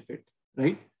my benefit,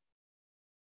 right?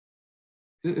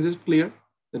 Is this clear?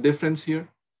 The difference here?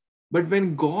 But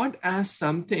when God asks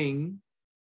something,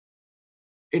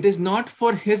 it is not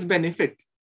for His benefit.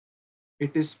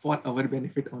 It is for our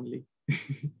benefit only.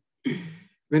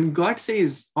 When God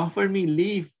says, offer me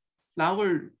leaf,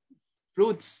 flower,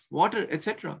 fruits, water,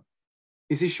 etc.,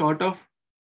 is He short of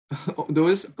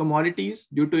those commodities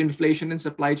due to inflation and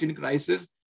supply chain crisis?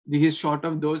 He's short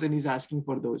of those and he's asking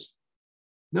for those.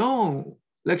 No.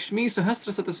 Lakshmi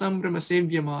Sahasra Satasambrama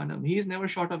Sevyamanam. He is never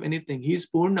short of anything. He is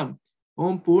Purnam.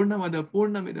 Om Purnamada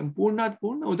Purnamidam Purnat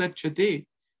Purna Udachyate.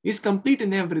 He is complete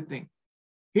in everything.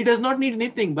 He does not need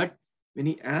anything. But when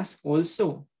he asks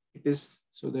also, it is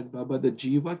so that Baba, the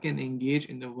Jiva, can engage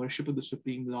in the worship of the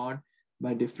Supreme Lord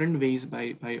by different ways,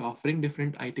 by offering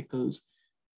different articles,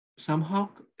 somehow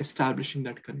establishing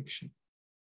that connection.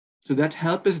 So that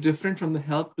help is different from the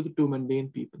help to the two mundane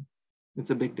people.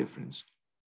 It's a big difference.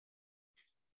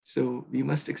 So we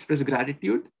must express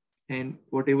gratitude and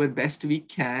whatever best we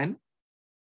can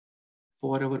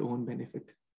for our own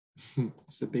benefit.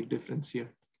 It's a big difference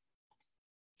here.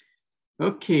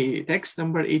 Okay, text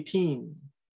number 18.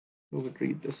 Who would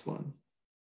read this one?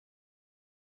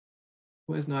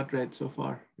 Who has not read so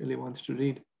far, really wants to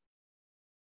read?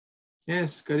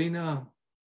 Yes, Karina.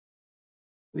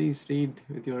 Please read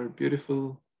with your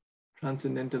beautiful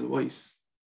transcendental voice.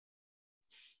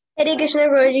 Hare Krishna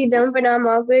Prabhuji, Dham Pranam,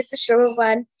 all glory to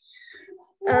Shubha.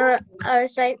 Our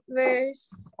site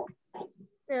verse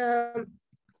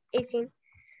 18.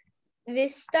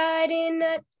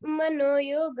 Vistarinat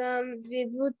manoyogam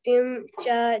vibhutim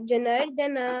cha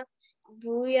janardana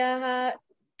bhuyaha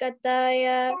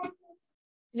kataya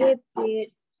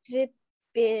repetir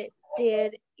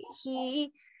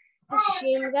he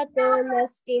shingato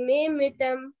nasti me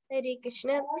mritam. Hare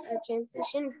Krishna.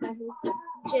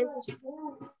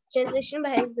 Translation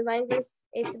by His Divine Grace,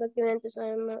 A.C. Bhaktivedanta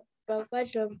Swami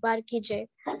Prabhupada Ki Jai.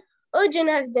 O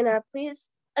Janardana, please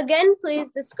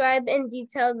describe in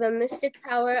detail the mystic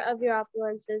power of your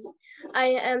opulences. I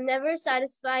am never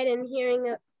satisfied in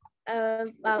hearing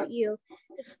about you.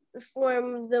 For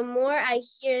the more I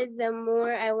hear, the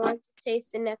more I want to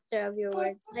taste the nectar of your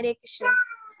words. Hare Krishna.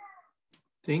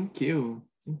 Thank you.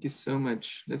 Thank you so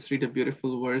much. Let's read a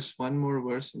beautiful verse, one more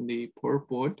verse in the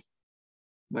purport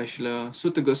by Srila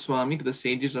Sutta Goswami to the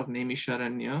sages of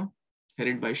Naimisharanya,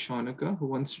 headed by Shaunaka. Who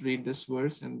wants to read this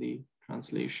verse and the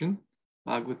translation?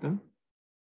 Bhagavatam.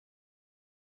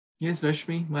 Yes,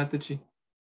 Rashmi, Mataji.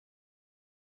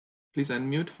 Please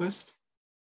unmute first.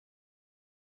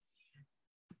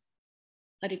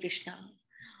 Hare Krishna.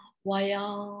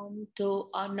 Vayam to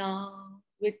ana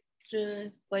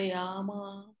vitra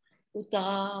vayama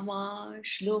utama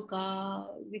shloka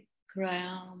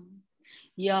vikrayam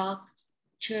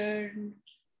yakchern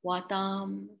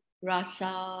vatam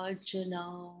rasa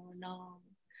jananam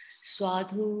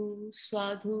swadhu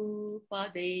swadhu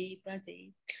pade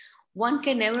pade. One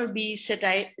can never be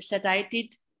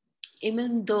satiated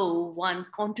even though one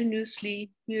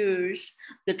continuously hears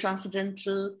the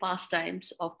transcendental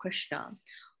pastimes of Krishna,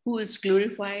 who is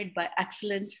glorified by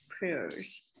excellent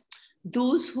prayers.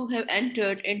 Those who have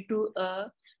entered into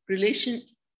a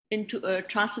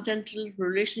transcendental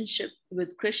relationship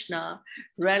with Krishna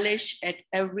relish at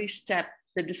every step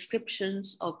the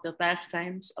descriptions of the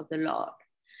pastimes of the Lord.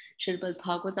 Srimad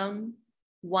Bhagavatam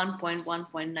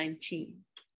 1.1.19.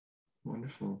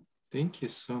 Wonderful. Thank you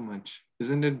so much.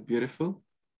 Isn't it beautiful?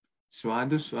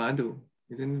 Swadu, swadu.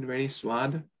 Isn't it very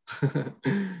swad?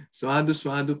 Swadu,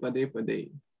 swadu, pade,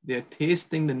 pade. They are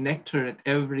tasting the nectar at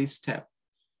every step.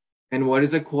 And what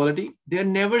is the quality? They are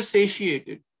never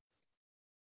satiated.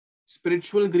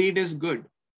 Spiritual greed is good.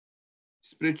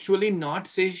 Spiritually not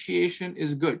satiation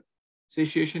is good.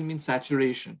 Satiation means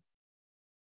saturation.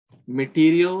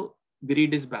 Material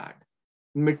greed is bad.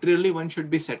 Materially one should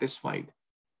be satisfied,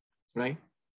 right?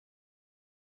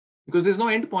 Because there's no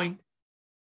end point.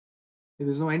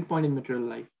 There's no end point in material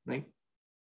life, right?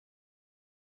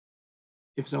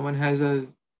 If someone has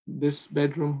this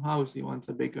bedroom house, he wants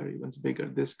bigger,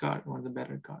 this car, he wants a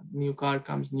better car. New car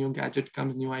comes, new gadget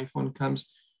comes, new iPhone comes,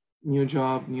 new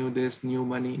job, new this, new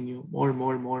money, new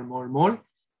more.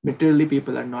 Materially,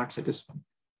 people are not satisfied.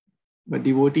 But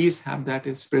devotees have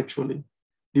that spiritually.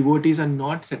 Devotees are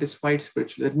not satisfied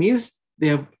spiritually. That means they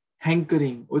have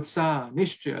hankering, utsaha,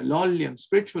 nishchaya, lolyam,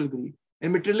 spiritual greed.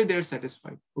 And materially, they are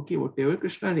satisfied. Okay, whatever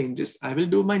Krishna arranges, I will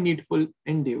do my needful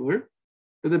endeavor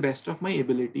to the best of my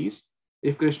abilities.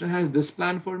 If Krishna has this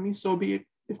plan for me, so be it.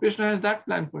 If Krishna has that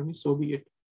plan for me, so be it.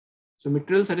 So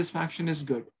material satisfaction is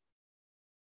good.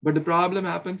 But the problem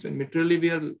happens when materially we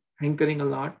are hankering a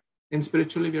lot and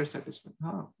spiritually we are satisfied.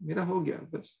 Mera ho gaya,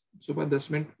 bas. Subah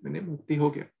 10 minute maine bhakti ho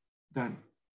gaya. Done.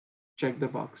 Check the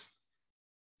box.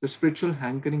 The spiritual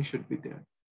hankering should be there.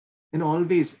 And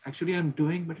always, actually I'm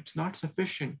doing, but it's not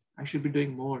sufficient. I should be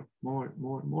doing more.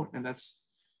 And that's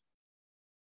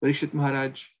Parishit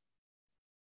Maharaj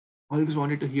always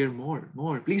wanted to hear more.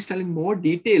 Please tell in more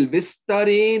detail.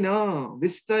 Vistarena.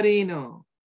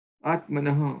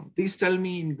 Atmanaha. Please tell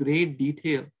me in great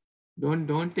detail.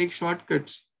 Don't take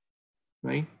shortcuts.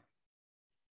 right?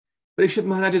 Parikshit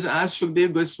Maharaj has asked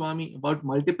Shukdev Goswami about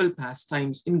multiple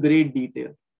pastimes in great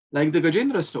detail, like the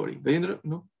Gajendra story. Gajendra,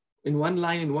 in one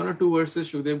line, in one or two verses,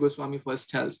 Shukdev Goswami first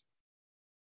tells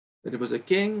that it was a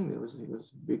king, he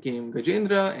became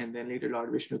Gajendra, and then later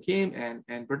Lord Vishnu came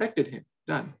and protected him.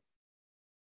 Done.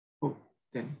 Oh,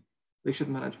 then Parikshit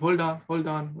Maharaj, hold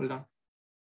on.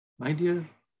 My dear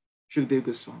Shukdev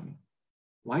Goswami,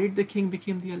 why did the king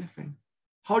become the elephant?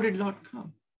 How did Lord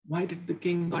come? Why did the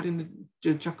king got in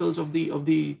the chuckles of the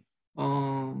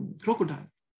crocodile?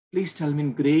 Please tell me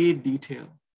in great detail.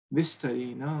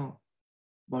 Vistari, now.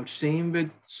 But same with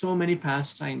so many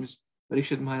pastimes,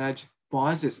 Parikshit Maharaj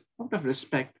pauses out of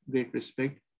respect, great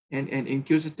respect, and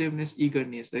inquisitiveness,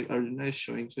 eagerness that Arjuna is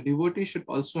showing. So devotees should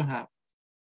also have.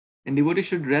 And devotees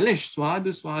should relish swadu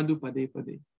swadu pade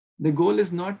pade. The goal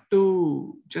is not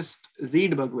to just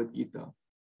read Bhagavad Gita.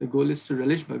 The goal is to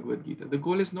relish Bhagavad Gita. The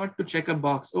goal is not to check a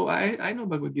box. Oh, I know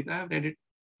Bhagavad Gita. I have read it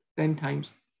 10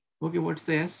 times. Okay, what's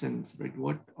the essence, right?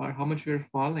 What or how much we're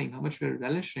following, how much we're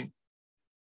relishing.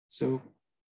 So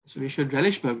we should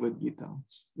relish Bhagavad Gita.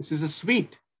 This is a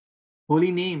sweet. Holy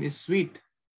name is sweet.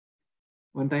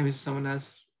 One time someone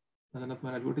asked Madhanath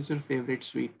Maharaj, what is your favorite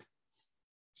sweet?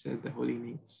 He said the holy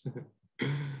names.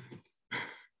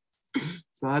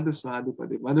 Swadu swadu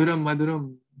pade. Madhuram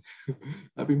madhuram.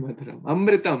 Abhi madhuram.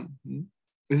 Amritam.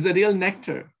 This is a real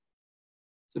nectar.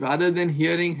 So rather than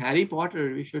hearing Harry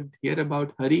Potter, we should hear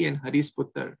about Hari and Hari's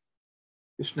Puttar.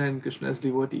 Krishna and Krishna's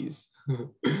devotees.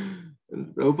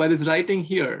 Prabhupada is writing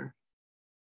here.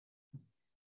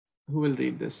 Who will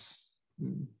read this?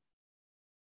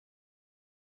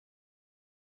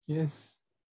 Yes.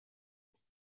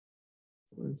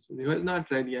 Well, not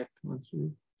read yet.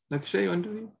 Lakshay, you want to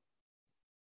read?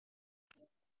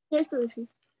 Yes, Prabhuji.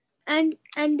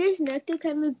 And this nectar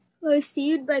can be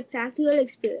perceived by practical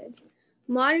experience.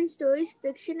 Modern stories,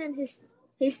 fiction, and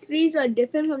histories are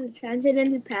different from the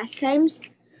transcendental pastimes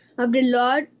of the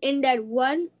Lord in that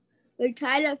one will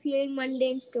tire of hearing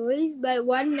mundane stories, but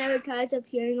one never tires of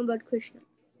hearing about Krishna.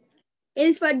 It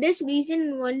is for this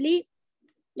reason only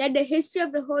that the history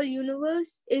of the whole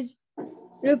universe is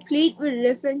replete with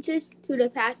references to the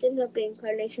pastimes of the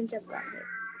incarnations of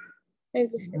Godhead.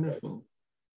 Wonderful.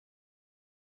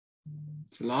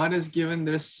 So Lord has given,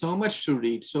 there is so much to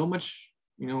read, so much,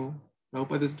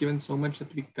 Prabhupada has given so much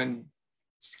that we can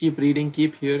just keep reading,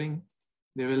 keep hearing.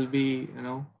 There will be,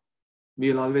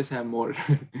 we'll always have more.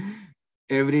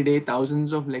 Every day,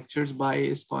 thousands of lectures by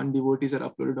ISKCON devotees are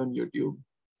uploaded on YouTube.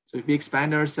 So if we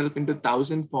expand ourselves into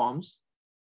 1,000 forms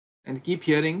and keep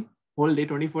hearing whole day,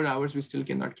 24 hours, we still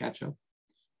cannot catch up.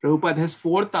 Prabhupada has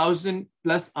 4,000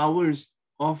 plus hours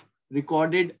of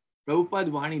recorded Prabhupada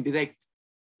Vani direct,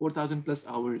 4,000 plus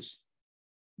hours.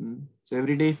 So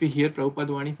every day, if we hear Prabhupada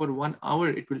Vani for 1 hour,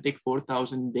 it will take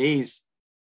 4,000 days.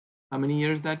 How many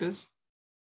years that is?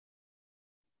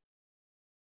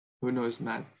 Who knows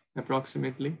math?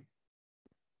 Approximately?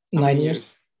 9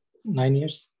 years. 9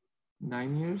 years.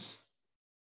 9 years?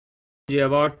 Yeah,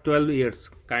 about 12 years,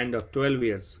 kind of 12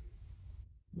 years.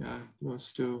 Yeah,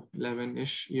 close to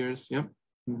 11-ish years. Yep.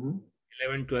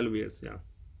 11, 12 years, yeah.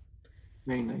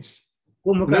 Very nice.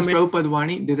 Plus Prabhupada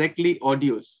Vani directly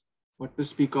audios. What to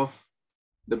speak of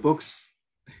the books.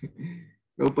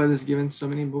 Prabhupada has given so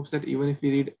many books that even if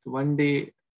we read 1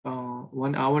 day,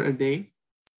 1 hour a day,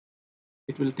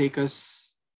 it will take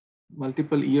us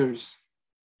multiple years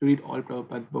to read all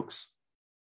Prabhupada books.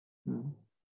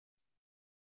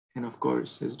 And of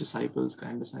course, his disciples,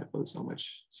 grand disciples,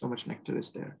 so much nectar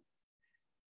is there.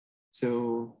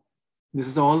 So this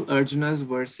is all Arjuna's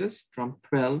verses from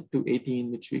 12 to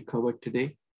 18, which we covered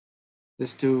today.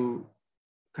 Just to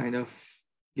kind of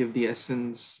give the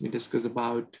essence, we discuss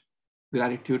about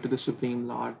gratitude to the Supreme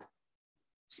Lord,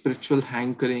 spiritual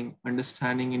hankering,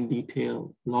 understanding in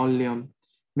detail, laulyam,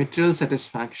 material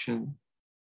satisfaction.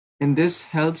 And this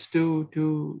helps to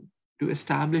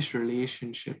establish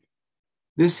relationship.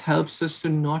 This helps us to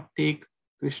not take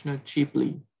Krishna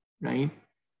cheaply, right?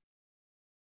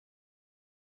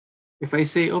 If I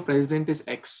say, oh, president is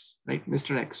X, right?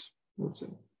 Mr. X,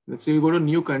 let's say you go to a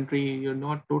new country, you're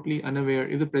not totally unaware.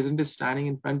 If the president is standing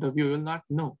in front of you, you'll not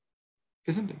know,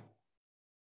 isn't it?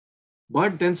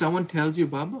 But then someone tells you,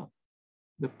 Baba,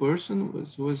 the person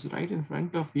who was right in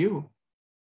front of you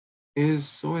is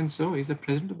so-and-so, he's the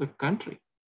president of the country.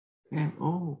 And,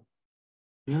 oh,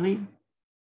 really?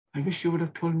 I wish you would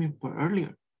have told me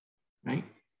earlier, right?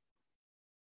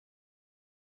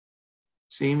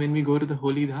 Same when we go to the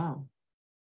Holy Dham.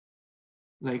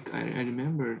 Like I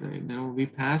remember, we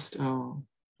passed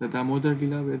the Damodar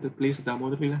Lila, where the place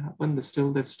Damodar Lila happened,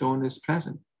 still that stone is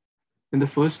present. And the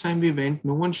first time we went,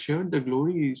 no one shared the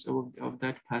glories of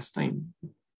that pastime.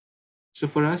 So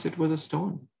for us, it was a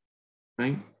stone,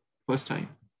 right? First time.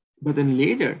 But then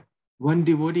later, one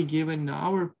devotee gave an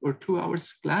hour or 2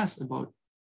 hours class about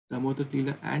Damodar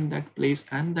Leela and that place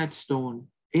and that stone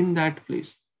in that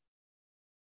place.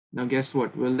 Now, guess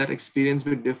what? Will that experience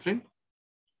be different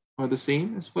or the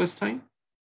same as first time?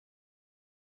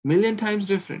 Million times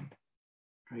different,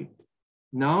 right?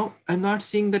 Now, I'm not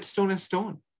seeing that stone as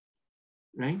stone,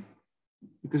 right?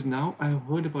 Because now I've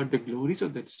heard about the glories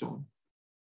of that stone.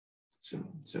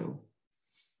 So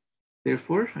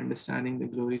therefore, understanding the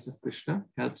glories of Krishna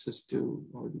helps us do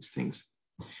all these things.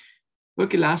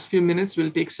 Okay, last few minutes,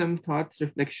 we'll take some thoughts,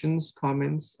 reflections,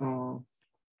 comments.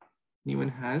 Anyone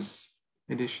has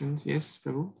additions? Yes,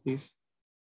 Prabhu, please.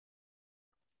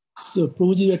 So,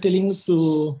 Prabhuji, you are telling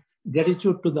to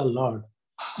gratitude to the Lord.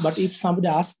 But if somebody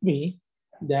asks me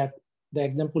that the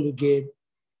example you gave,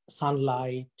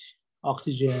 sunlight,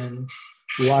 oxygen,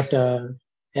 water,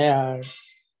 air,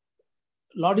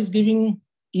 Lord is giving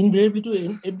invariably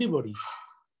to everybody.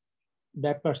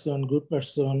 Bad person, good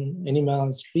person,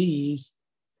 animals, trees.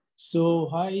 So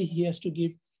why he has to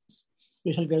give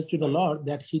special gratitude to the Lord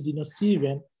that he did not see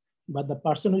even, but the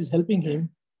person who is helping him,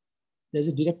 there's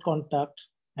a direct contact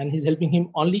and he's helping him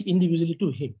only individually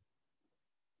to him.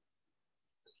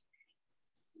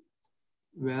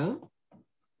 Well,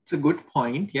 it's a good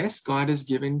point. Yes, God is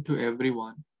given to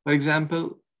everyone. For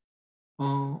example,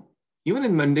 even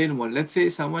in mundane world, let's say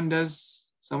someone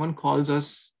calls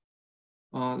us,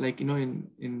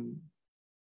 in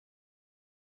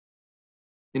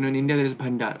India there is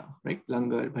bhandara, right?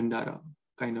 Langar, bhandara,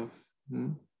 kind of.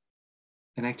 And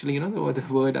actually, the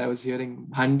word I was hearing,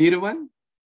 bhandirvan,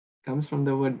 comes from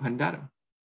the word bhandara,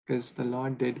 because the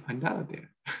Lord did bhandara there.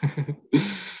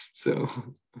 So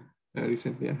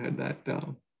recently I heard that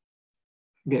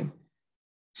again.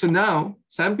 So now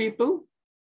some people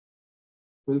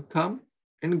will come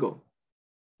and go.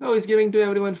 Oh, he's giving to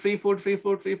everyone free food.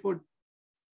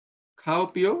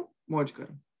 Khao piyo, moj karo.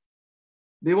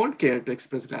 They won't care to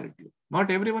express gratitude.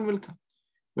 Not everyone will come.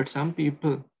 But some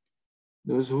people,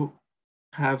 those who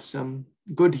have some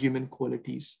good human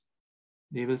qualities,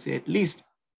 they will say, at least,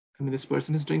 this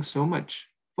person is doing so much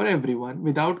for everyone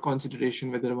without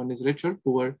consideration whether one is rich or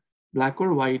poor, black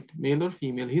or white, male or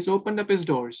female. He's opened up his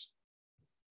doors.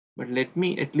 But let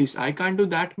me, at least, I can't do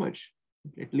that much.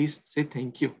 At least say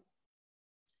thank you.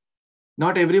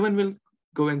 Not everyone will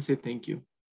go and say thank you,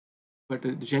 but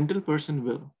a gentle person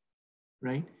will,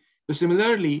 right? So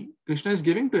similarly, Krishna is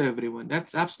giving to everyone.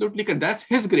 That's absolutely correct. That's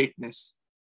his greatness.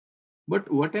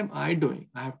 But what am I doing?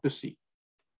 I have to see.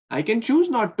 I can choose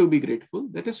not to be grateful.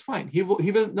 That is fine. He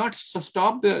will not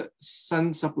stop the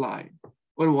sun supply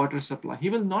or water supply. He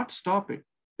will not stop it.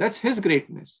 That's his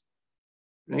greatness,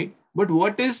 right? But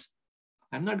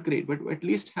I'm not great, but at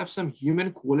least have some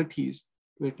human qualities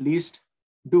to at least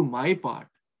do my part.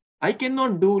 I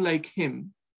cannot do like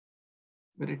him,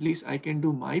 but at least I can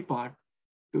do my part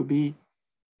to be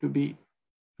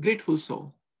grateful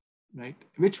soul, right?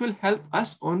 Which will help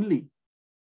us only,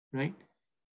 right?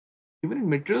 Even in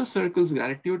material circles,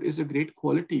 gratitude is a great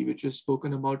quality which is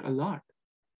spoken about a lot.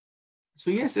 So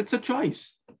yes, it's a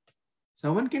choice.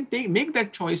 Someone can make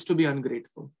that choice to be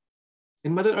ungrateful.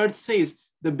 And Mother Earth says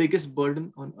the biggest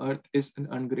burden on earth is an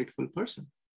ungrateful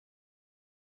person.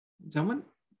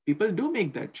 People do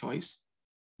make that choice,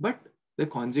 but the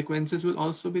consequences will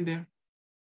also be there.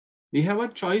 We have a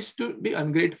choice to be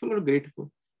ungrateful or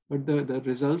grateful, but the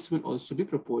results will also be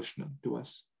proportional to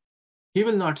us. He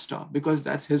will not stop because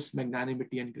that's his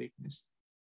magnanimity and greatness.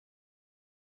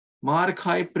 Mar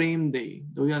khai prem de,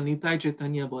 Doya Nitai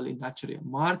Chaitanya bole nacharya.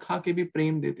 Mar kha ke bhi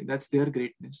prem dete, that's their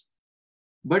greatness.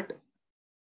 But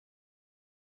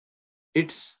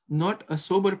it's not a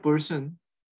sober person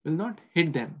will not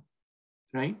hit them,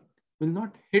 right? Will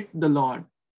not hit the Lord.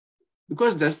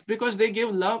 Because they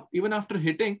give love even after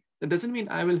hitting, that doesn't mean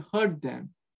I will hurt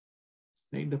them.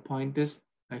 Right? The point is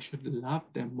I should love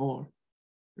them more,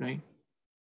 right?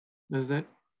 Does that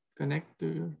connect to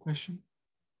your question?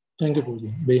 Thank you,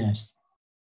 Prabhuji. Very nice.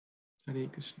 Hare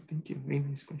Krishna. Thank you. Very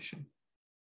nice question.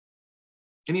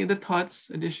 Any other thoughts,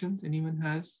 additions anyone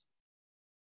has?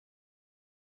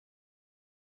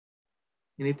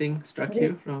 Anything struck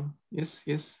you from? Yes.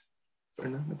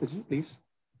 Purna Mataji, please.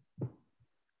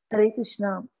 Hare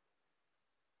Krishna.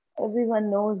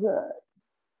 Everyone knows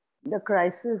the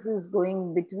crisis is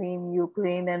going between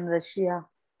Ukraine and Russia.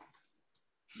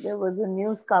 There was a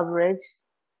news coverage.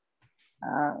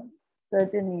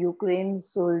 Certain Ukraine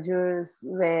soldiers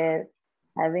were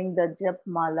having the Jap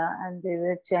Mala and they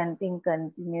were chanting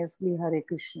continuously Hare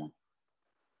Krishna.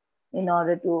 in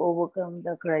order to overcome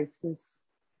the crisis.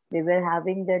 They were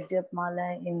having that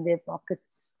japmala in their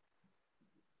pockets.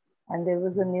 And there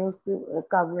was a news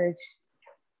coverage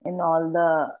in all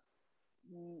the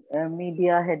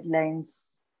media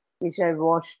headlines, which I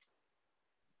watched.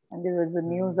 And there was a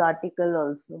news article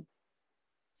also.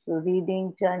 So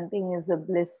reading, chanting is a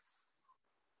bliss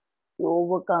to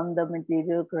overcome the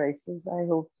material crisis. I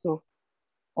hope so.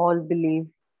 All believe.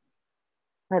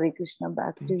 Hare Krishna,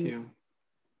 back to you. Thank you.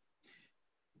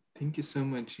 Thank you so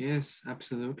much. Yes,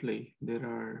 absolutely. There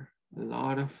are a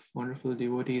lot of wonderful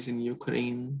devotees in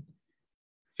Ukraine.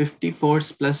 54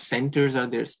 plus centers are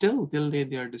there. Still, till date,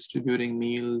 they are distributing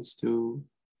meals to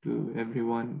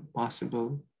everyone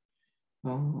possible.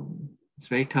 It's a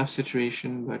very tough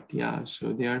situation, but yeah,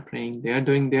 so they are praying. They are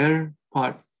doing their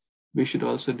part. We should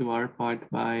also do our part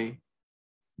by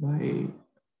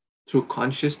through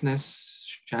consciousness,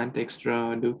 chant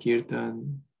extra, do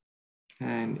kirtan,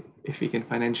 and if we can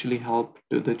financially help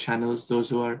to the channels, those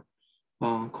who are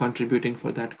contributing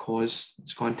for that cause.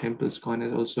 ISKCON Temple, ISKCON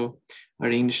has also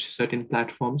arranged certain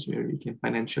platforms where we can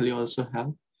financially also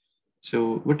help.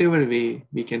 So whatever way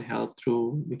we can help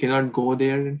through, we cannot go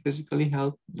there and physically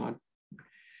help,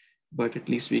 but at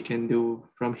least we can do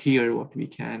from here what we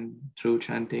can through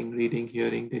chanting, reading,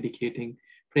 hearing, dedicating,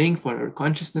 praying for our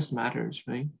consciousness matters,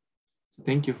 right? So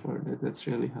thank you for that. That's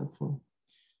really helpful.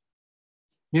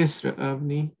 Yes,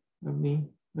 Ravi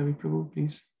Prabhu,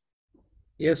 please.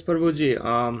 Yes,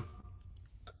 Prabhuji.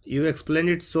 You explained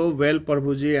it so well,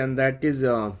 Prabhuji, and that is,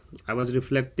 I was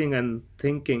reflecting and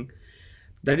thinking.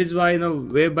 That is why,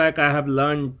 way back I have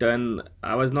learned and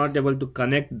I was not able to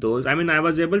connect those. I mean, I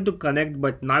was able to connect,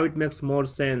 but now it makes more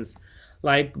sense.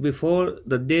 Like before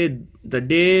the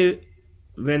day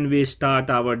when we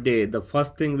start our day, the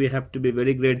first thing we have to be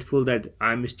very grateful that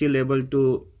I'm still able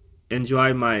to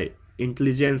enjoy my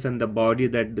intelligence and the body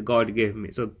that the God gave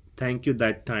me. So thank you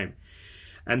that time.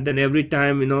 And then every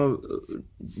time,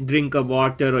 drink a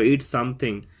water or eat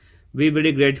something, be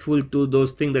very grateful to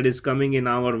those things that is coming in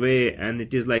our way, and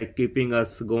it is like keeping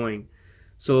us going.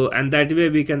 So, and that way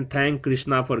we can thank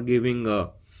Krishna for giving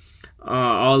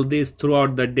all this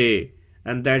throughout the day,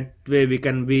 and that way we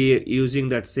can be using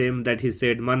that same that he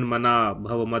said, man mana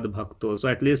bhava mad bhakto. So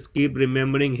at least keep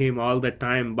remembering him all the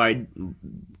time. By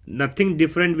nothing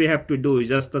different we have to do,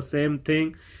 just the same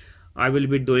thing I will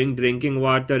be doing: drinking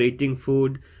water, eating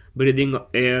food, breathing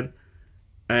air,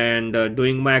 and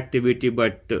doing my activity.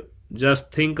 But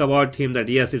just think about him, that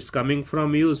yes, it's coming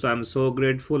from you, so I'm so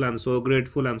grateful, I'm so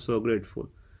grateful, I'm so grateful.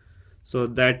 So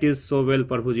that is so well,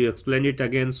 Prabhuji. You explained it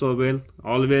again so well.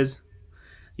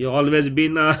 You always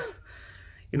been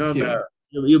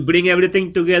you bring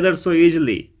everything together so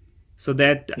easily, so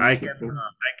that I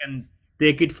can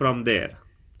take it from there.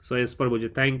 So yes,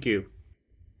 Prabhuji, thank you.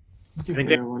 Thank you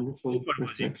for your wonderful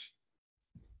reflection.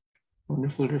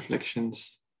 Wonderful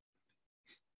reflections.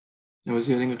 I was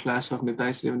hearing a class of Nitai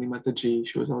Sevani Mataji.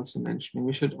 She was also mentioning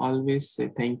we should always say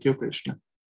thank you, Krishna.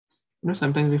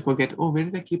 Sometimes we forget, oh, where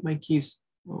did I keep my keys?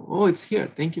 Oh, it's here.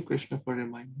 Thank you, Krishna, for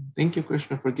reminding me. Thank you,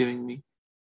 Krishna, for giving me.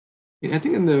 I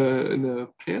think in the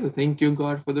prayer, thank you,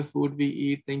 God, for the food we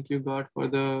eat. Thank you, God, for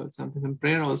the something. And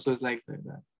prayer also is like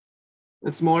that.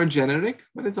 It's more generic,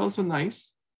 but it's also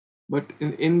nice. But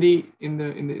in the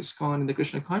ISKCON, in the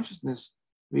Krishna consciousness,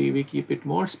 we keep it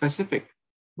more specific.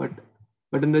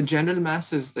 But in the general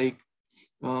masses, like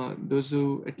those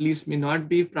who at least may not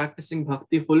be practicing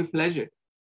bhakti full-fledged,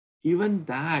 even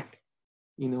that,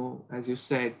 as you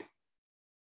said,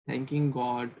 thanking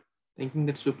God, thanking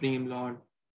the Supreme Lord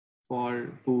for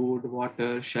food,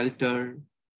 water, shelter,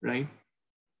 right,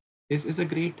 is a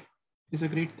great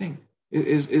thing.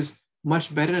 Is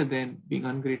much better than being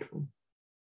ungrateful.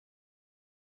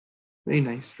 Very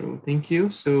nice, bro. Thank you.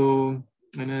 So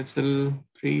I know it's still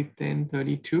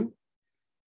 3:10:32.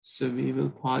 So we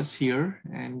will pause here,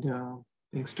 and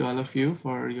thanks to all of you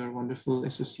for your wonderful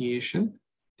association,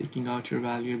 taking out your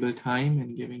valuable time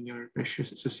and giving your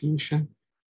precious association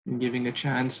and giving a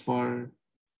chance to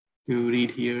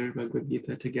read here Bhagavad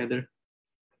Gita together.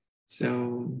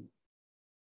 So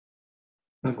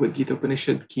Bhagavad Gita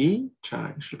Upanishad ki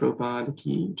jai, Shri Prabhupada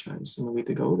ki jai,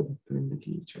 Samaveta Gaura Bhaktivinoda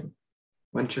ki jai.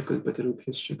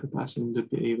 Vanchakalpatarubhyascha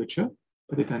kripasindubhya evacha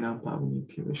patitanam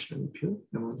pavanebhyo vaishnavibhyo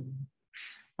namo namaha.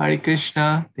 Hare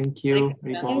Krishna, thank you.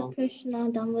 Hare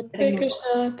Krishna, Hare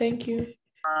Krishna, thank you.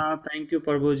 Thank you,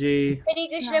 Prabhuji. Hare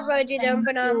Krishna, Prabhuji,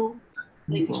 Dhampranam.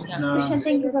 Krishna,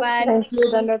 thank you. Bye. Thank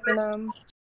you, Dandatanam.